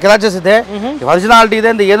 ಸಣ್ಣ ಪುಟ್ಟ ಕ್ರಾಚಸ್ ಇದೆ, ಒರಿಜಿನಾಲಿಟಿ ಇದೆ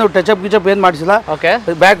ಅಂತ ಏನು ಟಚ್ ಅಪ್ ಗಿಚಪ್ ಏನ್ ಮಾಡಿಸಿಲ್ಲ.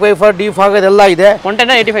 ಬ್ಯಾಕ್ ವೈಫರ್, ಡಿಫಾಗರ್ ಎಲ್ಲ ಇದೆ.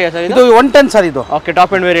 110-85 ಸರ್? ಇದು 110 ಸರ್. ಇದು ಓಕೆ,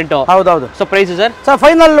 ಟಾಪ್ ಅಂಡ್ ವೇರಿಯಂಟ್. ಹೌದೌದು. So price sir?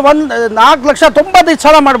 ಫೈನಲ್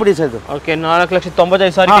 4,95,000 ಮಾಡ್ಬಿಡಿ ಸರ್. ಇದು ಓಕೆ,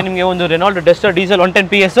 4,95,000ಕ್ಕೆ ನಿಮಗೆ ಒಂದು ರೆನಾಲ್ಟ್ ಡಸ್ಟರ್ ಡೀಸೆಲ್ 110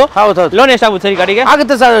 PS. ಹೌದೌದು. ಲೋನ್ ಎಷ್ಟಾಗುತ್ತೆ ಸರ್ ಈ ಗಾಡಿಗೆ?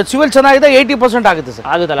 ಆಗುತ್ತೆ ಸರ್, ಸಿವಿಲ್ ಚೆನ್ನಾಗಿದೆ, 80% ಆಗುತ್ತೆ ಸರ್.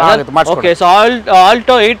 ಆಗುತ್ತಲ್ಲ? Okay, so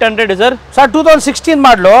Alto 800 sir? 2016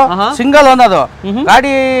 ಮಾಡಲು, ಸಿಂಗಲ್ ಓನರ್. ಗಾಡಿ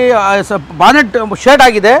ಬಾನೆಟ್ ಶೇಡ್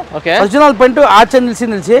ಆಗಿದೆ, ಒರಿಜಿನಲ್ ಪೇಂಟ್, ಆಚೆ ನಿಲ್ಸಿ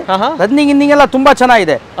ರನ್ನಿಂಗ್ ಇನ್ನಿಂಗ್ ಎಲ್ಲ ತುಂಬಾ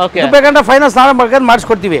ಚೆನ್ನಾಗಿದೆ. ಬೇಕಂದ್ರೆ ಫೈನಾನ್ಸ್ ನಾವೇ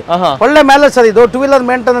ಮಾಡಿಸ್ಕೊಡ್ತೀವಿ. ಒಳ್ಳೆ ಮ್ಯಾಲೇಜ್ ಸರ್. ಇದು 2 ವೀಲರ್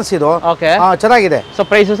ಮೇಂಟೆನೆನ್ಸ್. ಇದು ಚೆನ್ನಾಗಿದೆ. So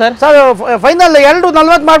price sir? ಫೈನಲ್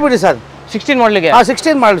 2,40 ಮಾಡ್ಬಿಡಿ ಸರ್. 16 ಮಾಡಲಿಗೆ?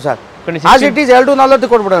 16 ಮಾಡಲು sir. As it is 2,40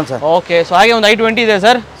 ಕೊಟ್ಬಿಡೋಣ sir. Okay, so ಹಾಗೆ ಒಂದು i20 ಇದೆ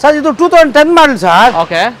ಸರ್? ಸರ್ ಇದು 2010 model sir.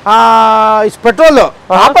 Okay, petrol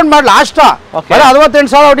open ಮಾಡಿ ಲಾಸ್ಟ್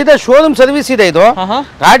 68,000 ಹೊಡಿದೆ. ಶೋರೂಮ್ ಸರ್ವಿಸ್ ಇದೆ. ಇದು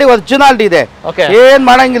ಗಾಡಿ ಒರಿಜಿನಾಲಿಟಿ ಇದೆ, ಏನ್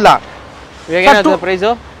ಮಾಡಂಗಿಲ್ಲ. ಪ್ರೈಸ್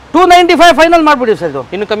 295 ಫೈನಲ್ ಮಾಡ್ಬಿಡಿ ಸರ್. ಇದು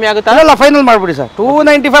ಇನ್ನು ಕಮ್ಮಿ ಆಗುತ್ತಾ? ಅಲ್ಲ, ಫೈನಲ್ ಮಾಡ್ಬಿಡಿ ಸರ್.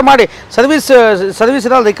 295 ಮಾಡಿ. ಸರ್ವಿಸ್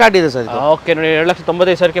ಇರೋ ರೆಕಾರ್ಡ್ ಇದೆ ಸರ್. ಓಕೆ, ನೋಡಿ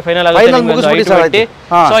 2,95,000ಕ್ಕೆ ಫೈನಲ್ ಆಗುತ್ತೆ.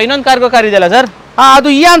 ಸೊ ಇನ್ನೊಂದು ಕಾರ್ಗೋ ಕಾರ್ ಇದೆಯಲ್ಲ ಸರ್? ಅದು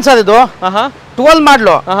ಇಯಾನ್ ಸರ್ ಇದು 12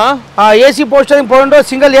 ಮಾಡಲು AC ಪೋಸ್ಟರಿಂಗ್ pound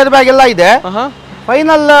single air bag ಎಲ್ಲ ಇದೆ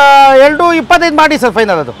ಫೈನಲ್ 2.25 ಮಾಡಿ ಸರ್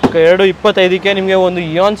ಫೈನಲ್ ಅದು 2.25ಕ್ಕೆ ನಿಮಗೆ ಒಂದು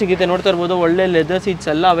ಇಯಾನ್ ಸಿಗುತ್ತೆ ನೋಡ್ತಾ ಇರ್ಬೋದು ಒಳ್ಳೆ ಲೆದರ್ ಸೀಟ್ಸ್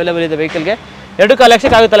ಎಲ್ಲ ಅವೈಲೇಬಲ್ ಇದೆ ವೆಹಿಕಲ್ಗೆ 2.25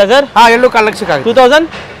 ಲಕ್ಷಕ್ಕೆ ಆಗುತ್ತಲ್ಲ ಸರ್ 2.25 ಲಕ್ಷಕ್ಕೆ ಆಗುತ್ತೆ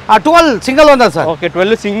 2012 single owner sir okay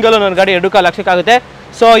 12 single owner ಗಾಡಿ 2.25 ಲಕ್ಷಕ್ಕೆ ಆಗುತ್ತೆ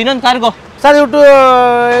ಸೊ ಇನ್ನೊಂದು ಕಾರ್ಗೋ ಸರ್ ಇದು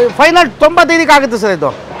ಫೈನಲ್ 95ಕ್ಕೆ ಆಗುತ್ತೆ ಸರ್ ಇದು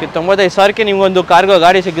ಓಕೆ 95,000ಕ್ಕೆ ನಿಮ್ಗೊಂದು ಕಾರ್ಗೋ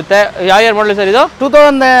ಗಾಡಿ ಸಿಗುತ್ತೆ ಯಾವ ಇಯರ್ ಮಾಡಲು ಸರ್ ಇದು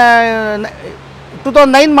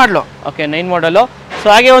 2009 ಮಾಡಲು ಓಕೆ 9 ಮಾಡಲು ಸೊ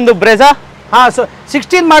ಹಾಗೆ ಒಂದು Brezza so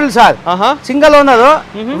 16 model sir single owner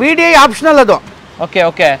VDI optional ಅದು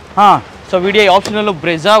okay so VDI optional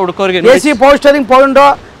Brezza ಹುಡುಕೋರಿಗೆ AC ಪೋಸ್ಟರಿಂಗ್ pound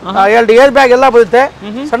 2 air bag ಎಲ್ಲ ಬರುತ್ತೆ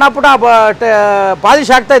ಸಣ್ಣ ಪುಟ್ಟ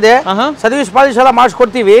ಪಾಲಿಶ್ ಆಗ್ತಾ ಇದೆ ಸರ್ವಿಸ್ ಪಾಲಿಶ್ ಎಲ್ಲ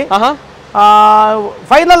ಮಾಡಿಸ್ಕೊಡ್ತೀವಿ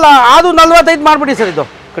ಫೈನಲ್ ಅದು 45 ಮಾಡ್ಬಿಡಿ ಸರ್ ಇದು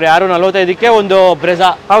 45ಕ್ಕೆ ಒಂದು ಬ್ರೆಜಾ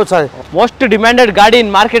ಹೌದು ಸರ್ ಮೋಸ್ಟ್ ಡಿಮ್ಯಾಂಡೆಡ್ ಗಾಡಿ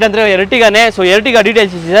ಇನ್ ಮಾರ್ಕೆಟ್ ಅಂದ್ರೆ ಎರ್ಟಿಗಾನೇ ಸೊ ಎರ್ಟಿಗಾ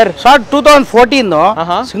ಡೀಟೇಲ್ಸ್ ಇದೆ sir 2014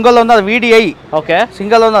 single owner VDI okay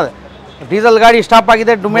single owner diesel ಗಾಡಿ ಸ್ಟಾಪ್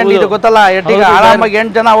ಆಗಿದೆ ಡಿಮ್ಯಾಂಡ್ ಇದೆ ಗೊತ್ತಲ್ಲ ಎರ್ಟಿಗಾ ಆರಾಮಾಗಿ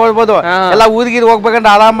 8 ಜನ ಹೋಗ್ಬೋದು ಎಲ್ಲ ಊರಿಗೆ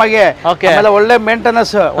ಹೋಗ್ಬೇಕಂದ್ರೆ ಆರಾಮಾಗಿ ಆಮೇಲೆ ಒಳ್ಳೆ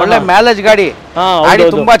ಮೇಂಟೆನೆನ್ಸ್ ಒಳ್ಳೆ ಮೈಲೇಜ್ ಗಾಡಿ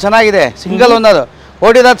ತುಂಬಾ ಚೆನ್ನಾಗಿದೆ ಸಿಂಗಲ್ ಓನರ್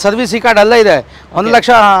ಓಡಿರೋದು ಸರ್ವಿಸ್ ಕಾರ್ಡ್ ಎಲ್ಲ ಇದೆ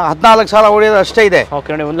 1,14,00,000 ಓಡಿರೋದು ಅಷ್ಟೇ ಇದೆ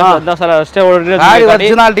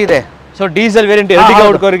ಒರಿಜಿನಾಲಿಟಿ ಇದೆ ಸೊ ಡೀಸೆಲ್ ವೇರಿಯಂಟ್ ಎರ್ಟಿಗಾ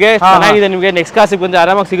ಹುಡುಗರಿಗೆ ಚೆನ್ನಾಗಿದೆ ನಿಮಗೆ ನೆಕ್ಸ್ಟ್ ಕ್ಲಾಸಿಗೆ ಬಂದು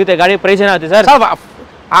ಆರಾಮಾಗಿ ಸಿಗುತ್ತೆ ಗಾಡಿ ಪ್ರೈಸ್ ಏನಾಗುತ್ತೆ ಸರ್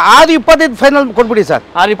 6.25 ಫೈನಲ್ ಕೊಟ್ಬಿಡಿ ಸರ್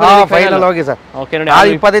ಫೈನಲ್ ಹೋಗಿ ಸರ್ ಓಕೆ ನೋಡಿ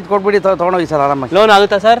 6.25 ಕೊಟ್ಬಿಡಿ ತಗೊಂಡೋಗಿ ಸರ್ ಆರಾಮಾಗಿ ಲೋನ್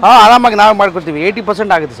ಆಗುತ್ತಾ ಸರ್ ಆರಾಮಾಗಿ ನಾವು ಮಾಡ್ಕೊಡ್ತೀವಿ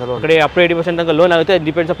 80% ಆಗುತ್ತೆ ಸರ್ ಕಡೆ ಅಪ್ ಟು 80% ತನಕ ಲೋನ್ ಆಗುತ್ತೆ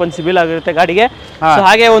ಡಿಪೆಂಡ್ಸ್ ಅಪಾನ್ ಸಿಬಿಲ್ ಆಗಿರುತ್ತೆ ಗಾಡಿಗೆ ಸೊ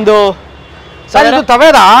ಹಾಗೆ ಒಂದು ಸರ್ ಇದು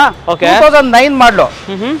ತವೇರಾ 2009 ಮಾಡಲು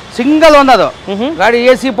ಸಿಂಗಲ್ ಓನರ್ ಗಾಡಿ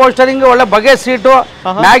AC ಪೋಸ್ಟರಿಂಗ್ ಒಳ್ಳೆ ಬಗೆ ಸೀಟು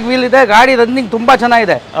ಮ್ಯಾಗ್ ವೀಲ್ ಇದೆ ಗಾಡಿ ರನ್ನಿಂಗ್ ತುಂಬಾ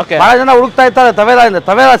ಚೆನ್ನಾಗಿದೆ ಬಹಳ ಜನ ಹುಡುಕ್ತಾ ಇರ್ತಾರೆ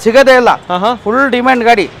ತವೇರಾ ಸಿಗದೇ ಇಲ್ಲ ಫುಲ್ ಡಿಮ್ಯಾಂಡ್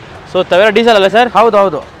ಗಾಡಿ ಸೊ ತವೇರಾ ಡೀಸೆಲ್ ಅಲ್ಲ ಸರ್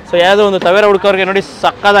ಹೌದು ಸೊ ಯಾವ್ದೋ ಒಂದು ತವೇರಾ ಹುಡುಕೋರಿಗೆ ನೋಡಿ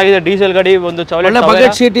ಸಕ್ಕದಾಗಿದೆ ಡೀಸೆಲ್ ಗಾಡಿ ಒಂದು ಒಳ್ಳೆ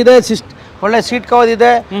ಬಕೆಟ್ ಸೀಟ್ ಇದೆ ಒಳ್ಳೆ ಸೀಟ್ ಕವರ್ ಇದೆ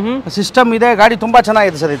ಸಿಸ್ಟಮ್ ಇದೆ ಗಾಡಿ ತುಂಬಾ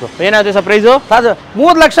ಚೆನ್ನಾಗಿದೆ ಸರ್ ಇದು ಏನಾಗುತ್ತೆ ಸರ್ ಪ್ರೈಸು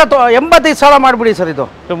 3,85,000 ಮಾಡ್ಬಿಡಿ ಸರ್ ಇದು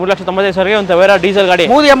 3,95,000ಗೆ ಒಂದು ತವೇರಾ ಡೀಸೆಲ್ ಗಾಡಿ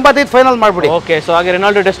 3.85 ಫೈನಲ್ ಮಾಡ್ಬಿಡಿ ಓಕೆ ಸೊ ಹಾಗೆ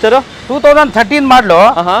ರೆನಾಲ್ಡೋ ಡಸ್ಟರ್ 2013 ಮಾಡಲು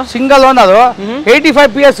ಸಿಂಗಲ್ ಓನರ್ 85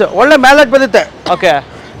 PS ಒಳ್ಳೆ ಮೈಲೇಜ್ ಬರುತ್ತೆ ಓಕೆ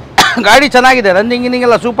ಗಾಡಿ ಚೆನ್ನಾಗಿದೆ ರನ್ನಿಂಗ್ ಗಿನ್ನಿಂಗ್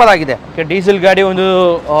ಎಲ್ಲ ಸೂಪರ್ ಆಗಿದೆ ಡೀಸೆಲ್ ಗಾಡಿ ಒಂದು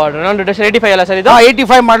ರೆನಾಲ್ಡೋ ಡಸ್ಟರ್ 85 ಅಲ್ಲ ಸರ್ ಇದು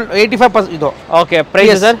 85 ಮಾಡಲ್ 85% ಇದು ಓಕೆ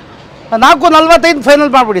ಪ್ರೈಸ್ ಸರ್ 4.45 ಫೈನಲ್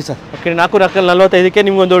ಮಾಡ್ಬಿಡಿ ಸರ್ ಓಕೆ 4.45ಕ್ಕೆ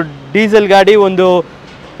ನಿಮ್ಗೊಂದು ಡೀಸೆಲ್ ಗಾಡಿ ಒಂದು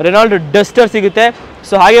ರೆನಾಲ್ಡೋ ಡಸ್ಟರ್ ಸಿಗುತ್ತೆ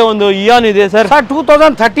ಸೊ ಹಾಗೆ ಒಂದು ಇಯಾನ್ ಇದೆ ಸರ್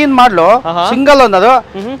 2013 ಮಾಡಲು ಸಿಂಗಲ್ ಓನರ್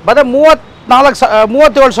ಬರೀ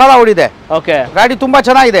 37,000 ಓಡಿದೆ ಓಕೆ ಗಾಡಿ ತುಂಬಾ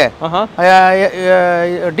ಚೆನ್ನಾಗಿದೆ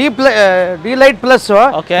ಡಿ ಲೈಟ್ ಪ್ಲಸ್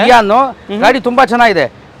ಇಯಾನ್ ಗಾಡಿ ತುಂಬಾ ಚೆನ್ನಾಗಿದೆ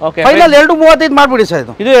ಫೈನಲ್ 2.35 ಮಾಡ್ಬಿಡಿ ಸರ್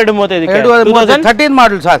ಇದು 2.35 13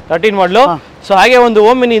 ಮಾಡಲ್ ಸರ್ 13 ಮಾಡಲು ಸೊ ಹಾಗೆ ಒಂದು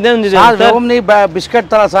ಓಮ್ನಿ ಇದೆ ಓಮ್ನಿ ಬಿಸ್ಕೆಟ್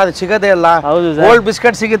ತರ ಸರ್ ಸಿಗದೇ ಇಲ್ಲ ಓಲ್ಡ್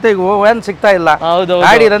ಬಿಸ್ಕೆಟ್ ಸಿಗುತ್ತೆ ಈಗ ವ್ಯಾನ್ ಸಿಗ್ತಾ ಇಲ್ಲ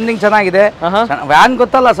ಗಾಡಿ ರನ್ನಿಂಗ್ ಚೆನ್ನಾಗಿದೆ ವ್ಯಾನ್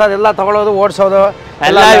ಗೊತ್ತಲ್ಲ ಸರ್ ಎಲ್ಲ ತಗೊಳ್ಳೋದು ಓಡಿಸೋದು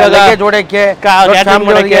ಜೋಡಕ್ಕೆ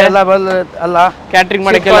ಅಲ್ಲ ಕ್ಯಾಟ್ರಿಂಗ್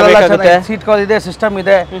ಮಾಡಕ್ಕೆ ಸೀಟ್ ಕವರ್ ಇದೆ ಸಿಸ್ಟಮ್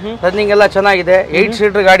ಇದೆ ರನ್ನಿಂಗ್ ಎಲ್ಲ ಚೆನ್ನಾಗಿದೆ 8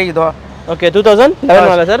 ಸೀಟರ್ ಗಾಡಿ ಇದು ಓಕೆ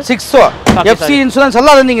 2011 ಸರ್ 6 FC ಇನ್ಶೂರೆನ್ಸ್ ಎಲ್ಲ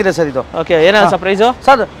ರನ್ನಿಂಗ್ ಇದೆ ಸರ್ ಇದು ಓಕೆ ಏನಾಗುತ್ತೆ ಪ್ರೈಸ್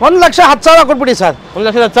ಸರ್ 1,10,000 ಕೊಟ್ಬಿಡಿ ಸರ್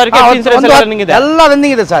 1,10,000ಕ್ಕೆ ಇನ್ಶೂರೆನ್ಸ್ ಎಲ್ಲ ರನ್ನಿಂಗ್ ಇದೆ ಎಲ್ಲ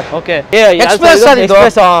ರನ್ನಿಂಗ್ ಇದೆ ಸರ್ ಓಕೆ ಎಕ್ಸ್ಪ್ರೆಸ್ ಸರ್ ಇದು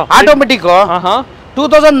ಆಟೋಮೆಟಿಕ್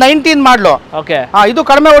 2019 ಮಾಡಲು ಓಕೆ ಇದು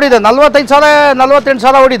ಕಡಿಮೆ ಓಡಿದೆ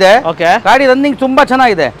 45,000 ಓಡಿದೆ ಗಾಡಿ ರನ್ನಿಂಗ್ ತುಂಬಾ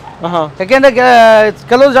ಚೆನ್ನಾಗಿದೆ ಯಾಕೆಂದ್ರೆ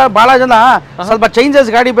ಕೆಲವು ಬಹಳ ಜನ ಸ್ವಲ್ಪ ಚೇಂಜಸ್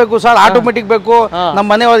ಗಾಡಿ ಬೇಕು ಸರ್ ಆಟೋಮೆಟಿಕ್ ಬೇಕು ನಮ್ಮ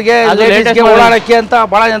ಮನೆಯವ್ರಿಗೆ ಓಡಾಡಕ್ಕೆ ಅಂತ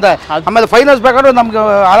ಬಹಳ ಜನ ಆಮೇಲೆ ಫೈನಾನ್ಸ್ ಬೇಕಾದ್ರೆ ನಮ್ಗೆ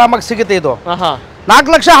ಆರಾಮಾಗಿ ಸಿಗುತ್ತೆ ಇದು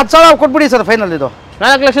 4,10,000 ಕೊಟ್ಬಿಡಿ ಸರ್ ಫೈನಲ್ ಇದು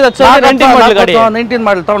 4,19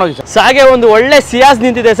 ಮಾಡಲ್ ತಗೊಂಡೋಗಿ ಸರ್ ಹಾಗೆ ಒಂದು ಒಳ್ಳೆ ಸಿಯಾಸ್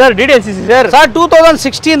ನಿಂತಿದೆ ಸರ್ ಡೀಟೇಲ್ಸ್ ಸರ್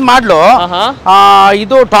 2016 ಮಾಡಲು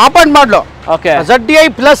ಇದು ಟಾಪ್ ಅಂಡ್ ಮಾಡಲು ZDI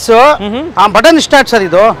plus button start sir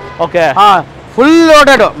ಇದು okay full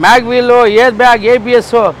loaded mag wheel air bag ABS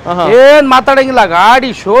ಏನ್ ಮಾತಾಡಂಗಿಲ್ಲ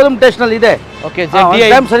ಗಾಡಿ ಶೋರೂಮ್ ಟೆಸ್ಟ್ ನಲ್ಲಿ ಇದೆ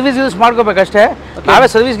ಸರ್ವಿಸ್ ಯೂಸ್ ಮಾಡ್ಕೋಬೇಕಷ್ಟೇ ನಾವೇ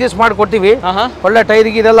ಸರ್ವಿಸ್ ಗೀಸ್ ಮಾಡ್ಕೊಡ್ತೀವಿ ಒಳ್ಳೆ ಟೈರ್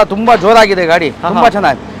ಇದೆಲ್ಲ ತುಂಬಾ ಜೋರಾಗಿದೆ ಗಾಡಿ ತುಂಬಾ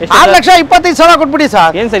ಚೆನ್ನಾಗಿ 6,25,000 ಕೊಟ್ಬಿಡಿ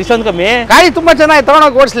ಸರ್ ಏನ್ ಸರ್ ಇಷ್ಟೊಂದು ಕಮ್ಮಿ ಗಾಡಿ ತುಂಬಾ ಚೆನ್ನಾಗಿ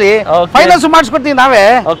ತಗೊಂಡೋಗಿ ಓಡಿಸ್ಲಿ ಫೈನಾನ್ಸ್ ಮಾಡಿಸ್ಕೊಡ್ತೀವಿ ನಾವೇ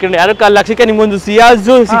ಲಕ್ಷಕ್ಕೆ ನಿಮ್ಗೊಂದು ಸಿಯಾಜ್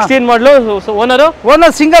 16 ಮಾಡಲು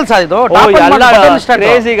ಓನರ್ ಸಿಂಗಲ್ ಸರ್ ಇದು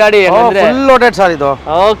ಕ್ರೇಜಿ ಗಾಡಿ ಫುಲ್ ಲೋಡೆಡ್ ಸರ್ ಇದು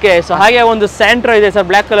ಓಕೆ ಸೊ ಹಾಗೆ ಒಂದು ಸ್ಯಾಂಟ್ರೋ ಇದೆ ಸರ್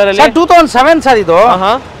ಬ್ಲಾಕ್ ಕಲರ್ ಅಲ್ಲಿ 2007 ಸರ್ ಇದು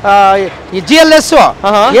GLS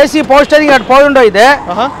AC ಪೋಸ್ಟರಿಂಗ್ ಅಟ್ ಪೌಂಡೋ ಇದೆ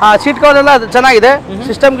ಸೀಟ್ ಕವರ್ ಎಲ್ಲ ಚೆನ್ನಾಗಿದೆ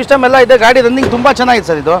ಸಿಸ್ಟಮ್ ಎಲ್ಲ ಇದೆ ಗಾಡಿ ರನ್ನಿಂಗ್ ತುಂಬಾ ಚೆನ್ನಾಗಿದೆ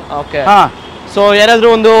ಸರ್ ಇದು ಓಕೆ ಸೊ ಯಾರಾದ್ರೂ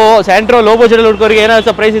ಒಂದು ಸ್ಯಾಂಟ್ರೋ ಲೋ ಬಜೆಟ್ ಹುಡುಗರಿಗೆ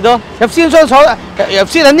ಏನಾಗುತ್ತೆ ಪ್ರೈಸ್ ಇದು FC ಇನ್ಶೂರೆನ್ಸ್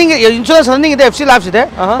ರನ್ನಿಂಗ್ ಇದೆ FC ಲ್ಯಾಬ್ಸ್ ಇದೆ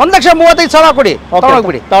 1,35,000 ಕೊಡಿ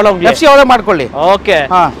ತಗೊಂಡೋಗ್ಬಿಡಿ FC ಅವರೇ ಮಾಡ್ಕೊಳ್ಳಿ ಓಕೆ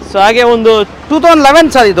ಸೊ ಹಾಗೆ ಒಂದು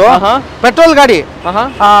 2011 ಸರ್ ಇದು ಪೆಟ್ರೋಲ್ ಗಾಡಿ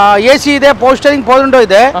AC ಇದೆ ಪೋಸ್ಟರಿಂಗ್ ಪೌಂಡೋ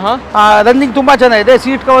ಇದೆ ರನ್ನಿಂಗ್ ತುಂಬಾ ಚೆನ್ನಾಗಿದೆ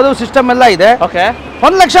ಸೀಟ್ ಕವರ್ ಸಿಸ್ಟಮ್ ಎಲ್ಲ ಇದೆ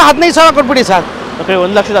 1,15,000 ಕೊಟ್ಬಿಡಿ ಸರ್ ಓಕೆ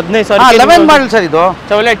 1,15,000 11 ಮಾಡಲ್ ಸರ್ ಇದು.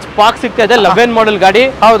 Chevrolet Spark ಸಿಗ್ತಾ ಇದೆ 11 ಮಾಡೆಲ್ ಗಾಡಿ.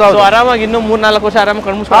 ಹೌದು ಆರಾಮಾಗಿ ಇನ್ನೂ 3-4 ವರ್ಷ ಆರಾಮಾಗಿ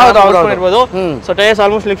ಕಣ್ಮುಚ್ಕೊಂಡಿರ್ಬೋದು. So tyres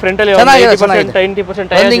almost like front ಅಲ್ಲಿ 80%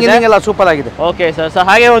 ಟೈರ್ಸ್ ಎಲ್ಲ ಸೂಪರ್ ಆಗಿದೆ. Okay sir. ಸೊ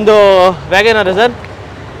ಹಾಗೆ ಒಂದು ವ್ಯಾಗನರ್ ಸರ್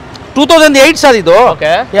 2008 ಸರ್ ಇದು.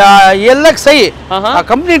 LXi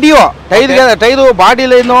company Dio. Tyre body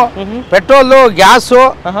line petrol gas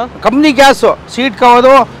company gas seat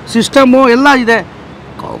cover system ಎಲ್ಲ ಇದೆ.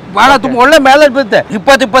 ಬಹಳ ತುಂಬ ಒಳ್ಳೆ ಮ್ಯಾಲೇಜ್ ಬರುತ್ತೆ.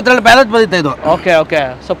 22 ಮ್ಯಾಲೇಜ್ ಬರುತ್ತೆ ಇದು. Okay okay.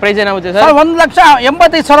 ಸೊ ಪ್ರೈಸ್ ಏನಾಗುತ್ತೆ ಸರ್?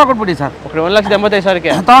 1,85,000 ಕೊಟ್ಬಿಡಿ ಸರ್. ಓಕೆ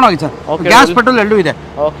 1,85,000ಕ್ಕೆ ತಗೊಂಡೋಗಿ ಸರ್. ಗ್ಯಾಸ್ ಪೆಟ್ರೋಲ್ ಎರಡೂ ಇದೆ.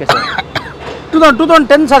 Okay sir.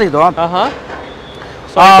 2010 ಸರ್ ಇದು.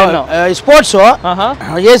 Sports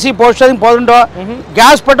AC power steering power window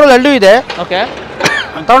gas petrol ಎರಡೂ ಇದೆ. ಓಕೆ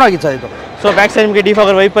ತಗೊಂಡೋಗಿ ಸರ್ ಇದು. ಸೊ ಬ್ಯಾಕ್ ಸೈಡ್ ನಿಮಗೆ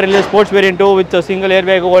ಡಿಫಾಗರ್ ವೈಪರ್ ಇಲ್ಲಿ sports variant with single air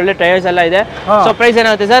bag ಒಳ್ಳೆ ಟೈರ್ಸ್ ಎಲ್ಲ ಇದೆ. ಸೊ ಪ್ರೈಸ್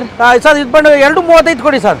ಏನಾಗುತ್ತೆ ಸರ್? ಸರ್ ಇದು ಬಂದು 2,35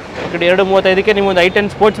 ಕೊಡಿ ಸರ್. 2,35ಕ್ಕೆ ನಿಮ್ಮೊಂದು i10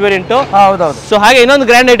 ಸ್ಪೋರ್ಟ್ಸ್ ವೇರಿಯಂಟು. ಹೌದೌದು. ಸೊ ಹಾಗೆ ಇನ್ನೊಂದು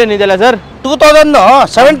ಗ್ರ್ಯಾಂಡ್ ಐಟನ್ ಇದೆಯಲ್ಲ ಸರ್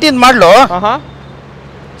 2017 ಮಾಡಲು.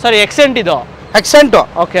 ಸರ್ ಎಕ್ಸೆಂಟ್ ಇದು. ಎಕ್ಸೆಂಟ್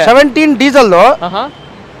 17 ಡೀಸೆಲ್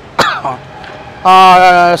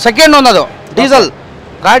ಸೆಕೆಂಡ್ ಓನ್ ಅದು ಡೀಸೆಲ್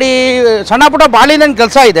ಗಾಡಿ. ಸಣ್ಣ ಪುಟ್ಟ ಬಾಳಿನ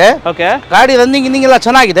ಕೆಲಸ ಇದೆ. ಓಕೆ ಗಾಡಿ ರನ್ನಿಂಗ್ ಇನ್ನಿಂಗ್ ಎಲ್ಲ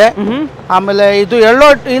ಚೆನ್ನಾಗಿದೆ. ಆಮೇಲೆ ಇದು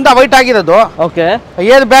ಇಂದ ವೈಟ್ ಆಗಿರೋದು. ಓಕೆ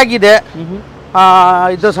ಏರ್ ಬ್ಯಾಗ್ ಇದೆ.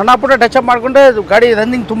 ಇದು ಸಣ್ಣ ಪುಟ್ಟ ಟಚ್ ಅಪ್ ಮಾಡ್ಕೊಂಡ್ರೆ ಗಾಡಿ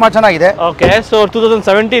ರನ್ನಿಂಗ್ ತುಂಬಾ ಚೆನ್ನಾಗಿದೆ. ಓಕೆ ಸೊ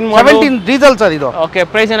 2017 ಡೀಸೆಲ್ ಸರ್ ಇದು. ಓಕೆ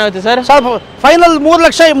ಪ್ರೈಸ್ ಏನಾಗುತ್ತೆ ಸರ್? ಸರ್ ಫೈನಲ್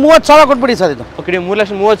 3,30,000 ಕೊಟ್ಬಿಡಿ ಸರ್ ಇದು. ಓಕೆ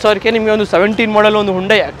 3,30,000ಕ್ಕೆ ನಿಮಗೆ ಒಂದು 17 ಮಾಡೆಲ್ ಒಂದು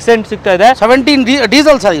ಹುಂಡೈ ಎಕ್ಸೆಂಟ್ ಸಿಗ್ತಾ ಇದೆ. 17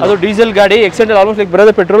 ಡೀಸೆಲ್ ಸರ್ ಇದು. ಅದು ಡೀಸೆಲ್ ಗಾಡಿ. ಎಕ್ಸೆಂಟ್ ಆಲ್ಮೋಸ್ಟ್ ಲೈಕ್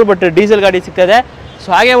ಬರೋದು ಪೆಟ್ರೋಲ್ ಬಟ್ ಡೀಸೆಲ್ ಗಾಡಿ ಸಿಗ್ತಾ ಇದೆ. ಸೊ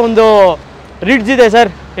ಹಾಗೆ ಒಂದು ರಿಡ್ಜ್ ಇದೆ ಸರ್.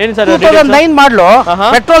 ಏನು ಸರ್? 2009 ಮಾಡಲು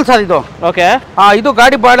ಪೆಟ್ರೋಲ್ ಸರ್ ಇದು. ಓಕೆ ಇದು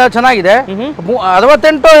ಗಾಡಿ ಬಹಳ ಚೆನ್ನಾಗಿದೆ.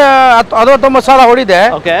 68-69,000 ಹೊಡಿದೆ.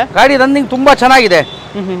 ಗಾಡಿ ರನ್ನಿಂಗ್ ತುಂಬಾ ಚೆನ್ನಾಗಿದೆ.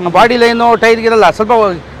 ಬಾಡಿ ಲೈನು ಟೈರ್ ಗಿರಲ್ಲ ಸ್ವಲ್ಪ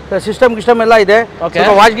ಸಿಸ್ಟಮ್ ಎಲ್ಲ ಇದೆ.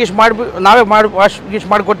 ವಾಶ್ ಗೀಶ್ ನಾವೇ ವಾಶ್ ಗೀಶ್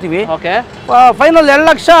ಮಾಡ್ಕೊಡ್ತೀವಿ. ಫೈನಲ್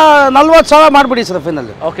 2,40,000 ಮಾಡ್ಬಿಡಿ ಸರ್ ಫೈನಲ್.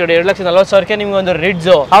 ಓಕೆ 2,40,000ಕ್ಕೆ ನಿಮ್ಗೆ ಒಂದು ರಿಡ್ಜ್.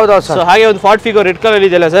 ಹೌದೌದು ಸರ್. ಹಾಗೆ ಒಂದು ಫಾರ್ಡ್ ಫಿಗೋ ರೆಡ್ ಕಲರ್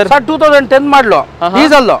ಇದೆಯಲ್ಲ ಸರ್ 2010 ಮಾಡಲು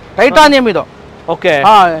ಡೀಸೆಲ್ ಟೈಟಾನಿಯಂ ಇದು. Okay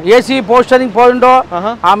AC power steering power window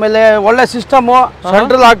ಆಮೇಲೆ ಒಳ್ಳೆ ಸಿಸ್ಟಮ್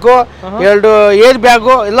ಸೆಂಟ್ರಲ್ ಹಾಕು 2 ಏರ್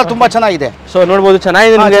ಬ್ಯಾಗು ಎಲ್ಲ ತುಂಬಾ ಚೆನ್ನಾಗಿದೆ. ಸೊ ನೋಡಬಹುದು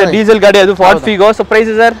ಚೆನ್ನಾಗಿದೆ ನಿಮಗೆ ಡೀಸೆಲ್ ಗಾಡಿ ಅದು Ford Figo. So price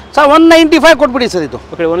sir? 195 ಕೊಟ್ಬಿಡಿ ಸರ್ ಇದು.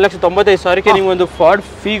 ಓಕೆ 1,95,000ಕ್ಕೆ ನಿಮ್ಗೆ ಒಂದು ಫಾರ್ಡ್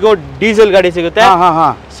ಫಿಗೋ ಡೀಸೆಲ್ ಗಾಡಿ ಸಿಗುತ್ತೆ.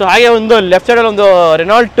 ಸೊ ಹಾಗೆ ಒಂದು ಲೆಫ್ಟ್ ಸೈಡ್ ಅಲ್ಲಿ ಒಂದು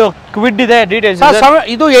ರೆನಾಲ್ಟ್ ಕ್ವಿಡ್ ಇದೆ. ಡೀಟೇಲ್ಸ್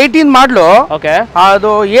ಇದು 18 ಮಾಡಲು. ಓಕೆ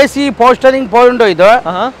ಅದು AC power steering power window ಇದು.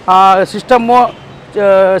 ಸಿಸ್ಟಮ್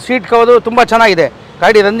ಸೀಟ್ ಕವರು ತುಂಬಾ ಚೆನ್ನಾಗಿದೆ.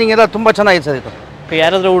 ಗಾಡಿ ರನ್ನಿಂಗ್ ಎಲ್ಲ ತುಂಬಾ ಚೆನ್ನಾಗಿದೆ ಸರ್ ಇದು.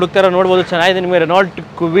 ಯಾರಾದ್ರೂ ಹುಡುಕ್ತಾರ ನೋಡಬಹುದು ಚೆನ್ನಾಗಿದೆ ನಿಮಗೆ Renault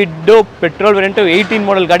Kwid petrol variant 18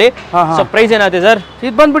 model ಗಾಡಿ. ಸೊ ಪ್ರೈಸ್ ಏನಾಗುತ್ತೆ ಸರ್?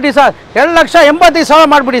 ಇದು ಬಂದ್ಬಿಟ್ಟು ಸರ್ 2,85,000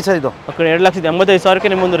 ಮಾಡ್ಬಿಡಿ ಸರ್ ಇದು. ಓಕೆ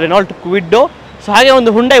 2,85,000ಕ್ಕೆ ನಿಮ್ಮೊಂದು ರೆನಾಲ್ಟ್ ಕ್ವಿಡ್. ಸೊ ಹಾಗೆ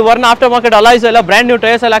ಒಂದು Hyundai Verna after market alloys ಎಲ್ಲ ಬ್ರ್ಯಾಂಡ್ ನ್ಯೂ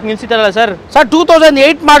ಟೈರ್ಸ್ ಎಲ್ಲ ಹಾಕಿ ನಿಲ್ಸಿತಾರಲ್ಲ ಸರ್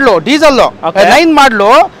 2008 ಮಾಡಲು ಡೀಸೆಲ್ 9 ಮಾಡಲು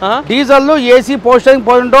diesel AC power steering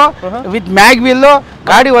power window with mag wheel.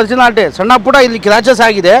 ಗಾಡಿ ಒರಿಜಿನಾಲಿಟಿ ಸಣ್ಣ ಪುಟ ಇಲ್ಲಿ ಕ್ರಾಚಸ್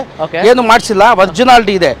ಆಗಿದೆ ಏನು ಮಾಡಿಸಿಲ್ಲ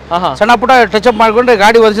ಒರಿಜಿನಾಲಿಟಿ ಇದೆ. ಸಣ್ಣ ಪುಟ ಟಚ್ ಅಪ್ ಮಾಡ್ಕೊಂಡ್ರೆ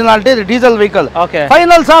ಗಾಡಿ originality diesel vehicle.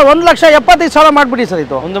 Final sir 1,75,000 ಮಾಡ್ಬಿಡಿ ಸರ್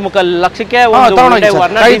ಇದು. 1,00,000ಕ್ಕೆ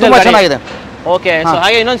ತುಂಬಾ ಚೆನ್ನಾಗಿದೆ. ಓಕೆ ಸೊ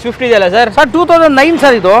ಹಾಗೆ ಇನ್ನೊಂದು ಸ್ವಿಫ್ಟ್ ಇದೆಯಲ್ಲ ಸರ್ 2009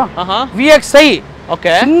 ಸರ್ ಇದು VXi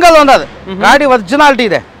ಓಕೆ ಸಿಂಗಲ್ ಓನರ್ ಗಾಡಿ ಒರಿಜಿನಾಲಿಟಿ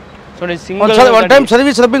ಇದೆ. One time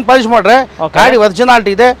service rubbing polish ಮಾಡ್ರೆ ಗಾಡಿ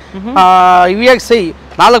ಒರಿಜಿನಾಲಿಟಿ ಇದೆ. VXi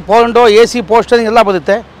 4 power window AC power steering ಎಲ್ಲ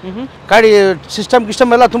ಬರುತ್ತೆ. ಗಾಡಿ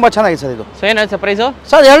ಸಿಸ್ಟಮ್ ಎಲ್ಲ ತುಂಬಾ ಚೆನ್ನಾಗಿದೆ ಸರ್ ಇದು. ಸೊ ಏನಾಯ್ತು ಸರ್ ಪ್ರೈಸ್?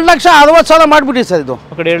 ಸರ್ 2,60,000 ಮಾಡ್ಬಿಡಿ ಸರ್ ಇದು.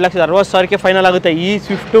 ಓಕೆ 2,60,000ಕ್ಕೆ ಫೈನಲ್ ಆಗುತ್ತೆ ಈ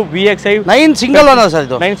Swift VXi 9 single owner sir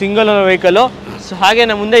ಇದು. 9 ಸಿಂಗಲ್ ಓನರ್ ವೆಹಿಕಲ್. ಸೊ ಹಾಗೆ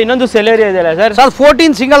ನಮ್ಮ ಮುಂದೆ ಇನ್ನೊಂದು ಸೆಲೆರಿಯೋ ಇದೆಯಲ್ಲ sir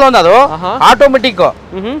 14 single owner automatic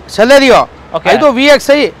Celerio. ಇದು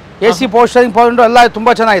VXi AC power steering power window ಎಲ್ಲ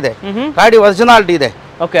ತುಂಬಾ ಚೆನ್ನಾಗಿದೆ. ಗಾಡಿ ಒರಿಜಿನಾಲಿಟಿ ಇದೆ.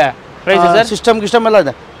 Okay price sir? ಸಿಸ್ಟಮ್ ಎಲ್ಲ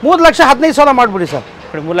ಇದೆ. 3,15,000 ಮಾಡ್ಬಿಡಿ ಸರ್.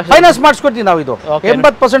 ಫೈನಾನ್ಸ್ ಮಾಡಿಸ್ಕೊಡ್ತೀವಿ ನಾವು ಇದು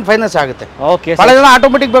 80% ಫೈನಾನ್ಸ್ ಆಗುತ್ತೆ. ಬಹಳ ಜನ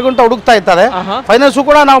ಆಟೋಮೆಟಿಕ್ ಬೇಕು ಅಂತ ಹುಡುಕ್ತಾ ಇರ್ತಾರೆ. ಫೈನಾನ್ಸ್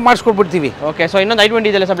ಕೂಡ ನಾವು ಮಾಡಿಸ್ಕೊಡ್ಬಿಡ್ತೀವಿ. ಓಕೆ ಸೊ ಇನ್ನೊಂದು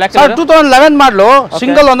i20 ಇದೆಯಲ್ಲ ಸರ್ ಬ್ಲಾಕ್ 2011 ಮಾಡಲು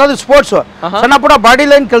ಸಿಂಗಲ್ ಅನ್ನೋದು ಸ್ಪೋರ್ಟ್ಸ್ ಸಣ್ಣ ಪುಟ ಬಾಡಿ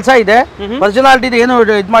ಲೈನ್ ಕೆಲಸ ಇದೆ. ಒರಿಜಿನಾಲಿಟಿ ಇದೆ ಏನು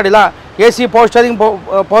ಇದು ಮಾಡಿಲ್ಲ. AC power steering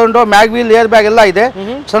power window mag wheel air bag ಎಲ್ಲ ಇದೆ.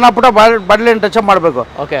 ಸಣ್ಣ ಪುಟ ಬಾಡಿ ಲೈನ್ ಟಚ್ ಅಪ್ ಮಾಡಬೇಕು.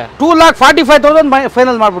 2,45,000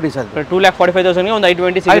 ಫೈನಲ್ ಮಾಡ್ಬಿಡಿ ಸರ್. 2,45,000ಗೆ ಒಂದು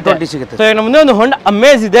i20 ಸಿಗುತ್ತೆ. ಸೊ ನಮ್ಮ ಮುಂದೆ ಒಂದು ಹೊಂಡಾ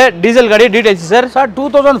ಅಮೇಜ್ ಇದೆ ಡೀಸೆಲ್ ಗಾಡಿ. Details sir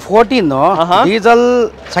 2014 diesel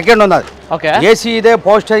second owner. AC ಇದೆ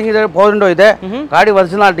ಪವರ್ ಸ್ಟೀರಿಂಗ್ ಇದೆ ಪವರ್ ವಿಂಡೋ ಇದೆ. ಗಾಡಿ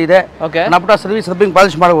ಒರಿಜಿನಾಲಿಟಿ ಇದೆ. ನಮ್ಮಟ ಸರ್ವಿಸ್ ರಬ್ಬಿಂಗ್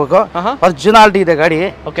ಪಾಲಿಶ್ ಮಾಡಬೇಕು. ಒರಿಜಿನಾಲಿಟಿ ಇದೆ ಗಾಡಿ.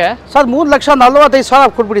 ಸರ್ 3,45,000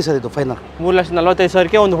 ಕೊಟ್ಬಿಡಿ ಸರ್ ಇದು ಫೈನಲ್.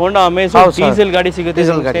 3,45,000ಕ್ಕೆ ಒಂದು ಹೋಂಡಾ ಅಮೇಜ್ ಡೀಸೆಲ್ ಗಾಡಿ ಸಿಗುತ್ತೆ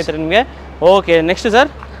ನಿಮಗೆ. ಓಕೆ ನೆಕ್ಸ್ಟ್ ಸರ್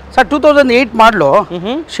ಸರ್ 2008 ಮಾಡಲು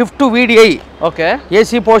shift VDI. Okay.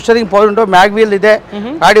 AC ಪೋಸ್ಟರಿಂಗ್ power window mag wheel ಇದೆ,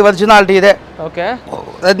 ಗಾಡಿ ಒರಿಜಿನಾಲಿಟಿ ಇದೆ. ಓಕೆ.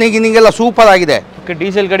 ರನ್ನಿಂಗ್ ಎಲ್ಲ ಸೂಪರ್ ಆಗಿದೆ. ಓಕೆ,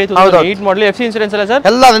 ಡೀಸೆಲ್ ಗಾಡಿ 2008 ಮಾಡಲ್. FC ಇನ್ಶೂರೆನ್ಸ್ ಅಲ್ಲ ಸರ್?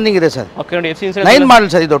 ಎಲ್ಲ ರನ್ನಿಂಗ್ ಇದೆ ಸರ್. ಓಕೆ ನೋಡಿ, FC ಇನ್ಶೂರೆನ್ಸ್ 9 ಮಾಡಲ್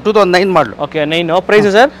ಸರ್ ಇದು, 2009 ಮಾಡಲ್. Okay, 9. Price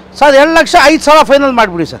sir? Sir 2,05,000 final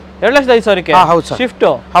ಮಾಡಿಬಿಡಿ ಸರ್. 2,05,000ಕ್ಕೆ? ಹೌದು ಸರ್. ಶಿಫ್ಟ್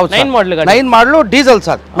 9 ಮಾಡಲ್ ಗಾಡಿ. 9 ಮಾಡಲು diesel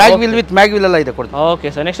sir, mag wheel with mag wheel ಎಲ್ಲ ಇದೆ ಕೊಡ್ತೀನಿ. Okay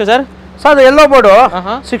sir. Next sir? Sir ಎಲ್ಲೋ ಬೋರ್ಡು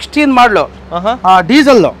 16 ಮಾಡಲು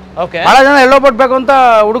ಡೀಸೆಲ್. ಬಹಳ ಜನ ಎಲ್ಲೋ ಬೋರ್ಡ್ ಬೇಕು ಅಂತ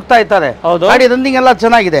ಹುಡುಕ್ತಾ ಇರ್ತಾರೆ. ಗಾಡಿ ರನ್ನಿಂಗ್ ಎಲ್ಲ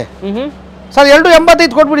ಚೆನ್ನಾಗಿದೆ ಸರ್.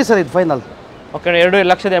 2,85 ಕೊಟ್ಬಿಡಿ ಸರ್ ಇದು ಫೈನಲ್. ಓಕೆ,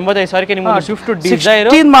 2,85,000ಕ್ಕೆ ನಿಮ್ಗೆ ಸ್ವಿಫ್ಟ್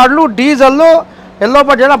ಡಿಸೈರ್ 16 ಮಾಡಲು ಡೀಸೆಲ್ ಎಲ್ಲೋ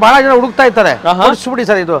ಬೋರ್ಡ್ ಜನ ಬಹಳ ಜನ ಹುಡುಕ್ತಾ ಇರ್ತಾರೆ. ಕೊಡಿಸ್ಬಿಡಿ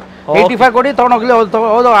ಸರ್ ಇದು. 85 ಕೊಡಿ, ತಗೊಂಡೋಗ್ಲಿ,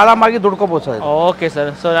 ಹೋದು ಆರಾಮಾಗಿ ದುಡ್ಕೋಬಹುದು sir. Okay sir.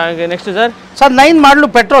 So next sir? Sir 9 ಮಾಡಲು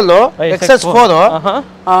ಪೆಟ್ರೋಲ್ XS4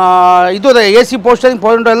 ಇದು AC ಪೋಸ್ಟರಿಂಗ್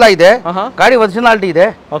ಪವರ್ ವಿಂಡೋ ಎಲ್ಲ ಇದೆ, ಗಾಡಿ ಒರಿಜಿನಾಲಿಟಿ ಇದೆ.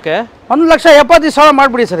 ಓಕೆ. 1,70,000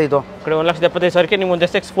 ಮಾಡ್ಬಿಡಿ ಸರ್ ಇದು. 1,70,000ಕ್ಕೆ ನಿಮ್ಗೆ ಒಂದು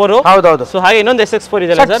SX4. ಹೌದೌದು. ಸೊ ಹಾಗೆ ಇನ್ನೊಂದು SX4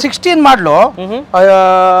 ಇದೆ ಸರ್. 16 ಮಾಡಲು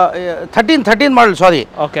 13 ಮಾಡಲು ಸಾರಿ.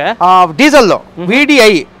 Okay. Diesel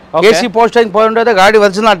VDI AC ಪೋಸ್ಟರಿಂಗ್ power window ಇದೆ, ಗಾಡಿ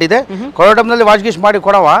ಒರಿಜಿನಾಲಿಟಿ ಇದೆ. ಕೊರೋಟಮ್ನಲ್ಲಿ ವಾಶ್ ಗಿಶ್ ಮಾಡಿ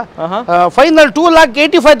ಕೊಡವ. ಫೈನಲ್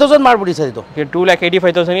 2,85,000 ಮಾಡ್ಬಿಡಿ ಸರ್ ಇದು.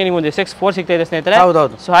 2,85,000ಗೆ ನಿಮ್ಗೆ ಒಂದು SX4 ಸಿಗ್ತಾ ಇದೆ ಸ್ನೇಹಿತರೆ.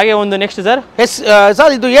 ಹೌದೌದು. ಸೊ ಹಾಗೆ ಒಂದು ನೆಕ್ಸ್ಟ್ ಸರ್?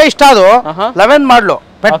 ಸರ್ ಇದು A ಸ್ಟಾರ್ 11 ಮಾಡಲು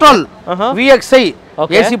petrol VXI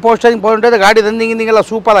AC ಪೋಸ್ಟರಿಂಗ್ power window ಇದೆ, ಗಾಡಿ ರನ್ನಿಂಗ್ ಎಲ್ಲ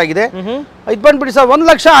ಸೂಪರ್ ಆಗಿದೆ. ಇದು ಬಂದ್ಬಿಡಿ ಸರ್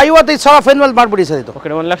 1,55,000 ಫೈನಲ್ ಮಾಡ್ಬಿಡಿ ಸರ್ ಇದು. ಓಕೆ,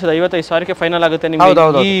 1,55,000ಕ್ಕೆ ಫೈನಲ್ ಆಗುತ್ತೆ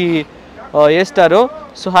ನಿಮ್ಗೆ ಈ A ಸ್ಟಾರ್.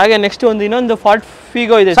 ಸೊ ಹಾಗೆ ನೆಕ್ಸ್ಟ್ ಒಂದು ಇನ್ನೊಂದು ಫಾರ್ಟ್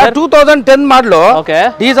ಫಿಗೋ ಇದೆ ಸರ್, 2010 ಮಾಡಲು. ಓಕೆ.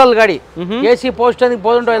 ಡೀಸೆಲ್ ಗಾಡಿ, AC ಪೋಸ್ಟರಿಂಗ್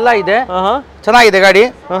ಪವರ್ ವಿಂಡೋ ಎಲ್ಲ ಇದೆ, ಚೆನ್ನಾಗಿದೆ ಗಾಡಿ.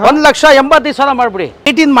 1,80,000 ಮಾಡ್ಬಿಡಿ.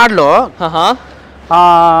 18 ಮಾಡಲು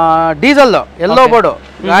ಡೀಸೆಲ್ ಎಲ್ಲೋ ಬೋರ್ಡು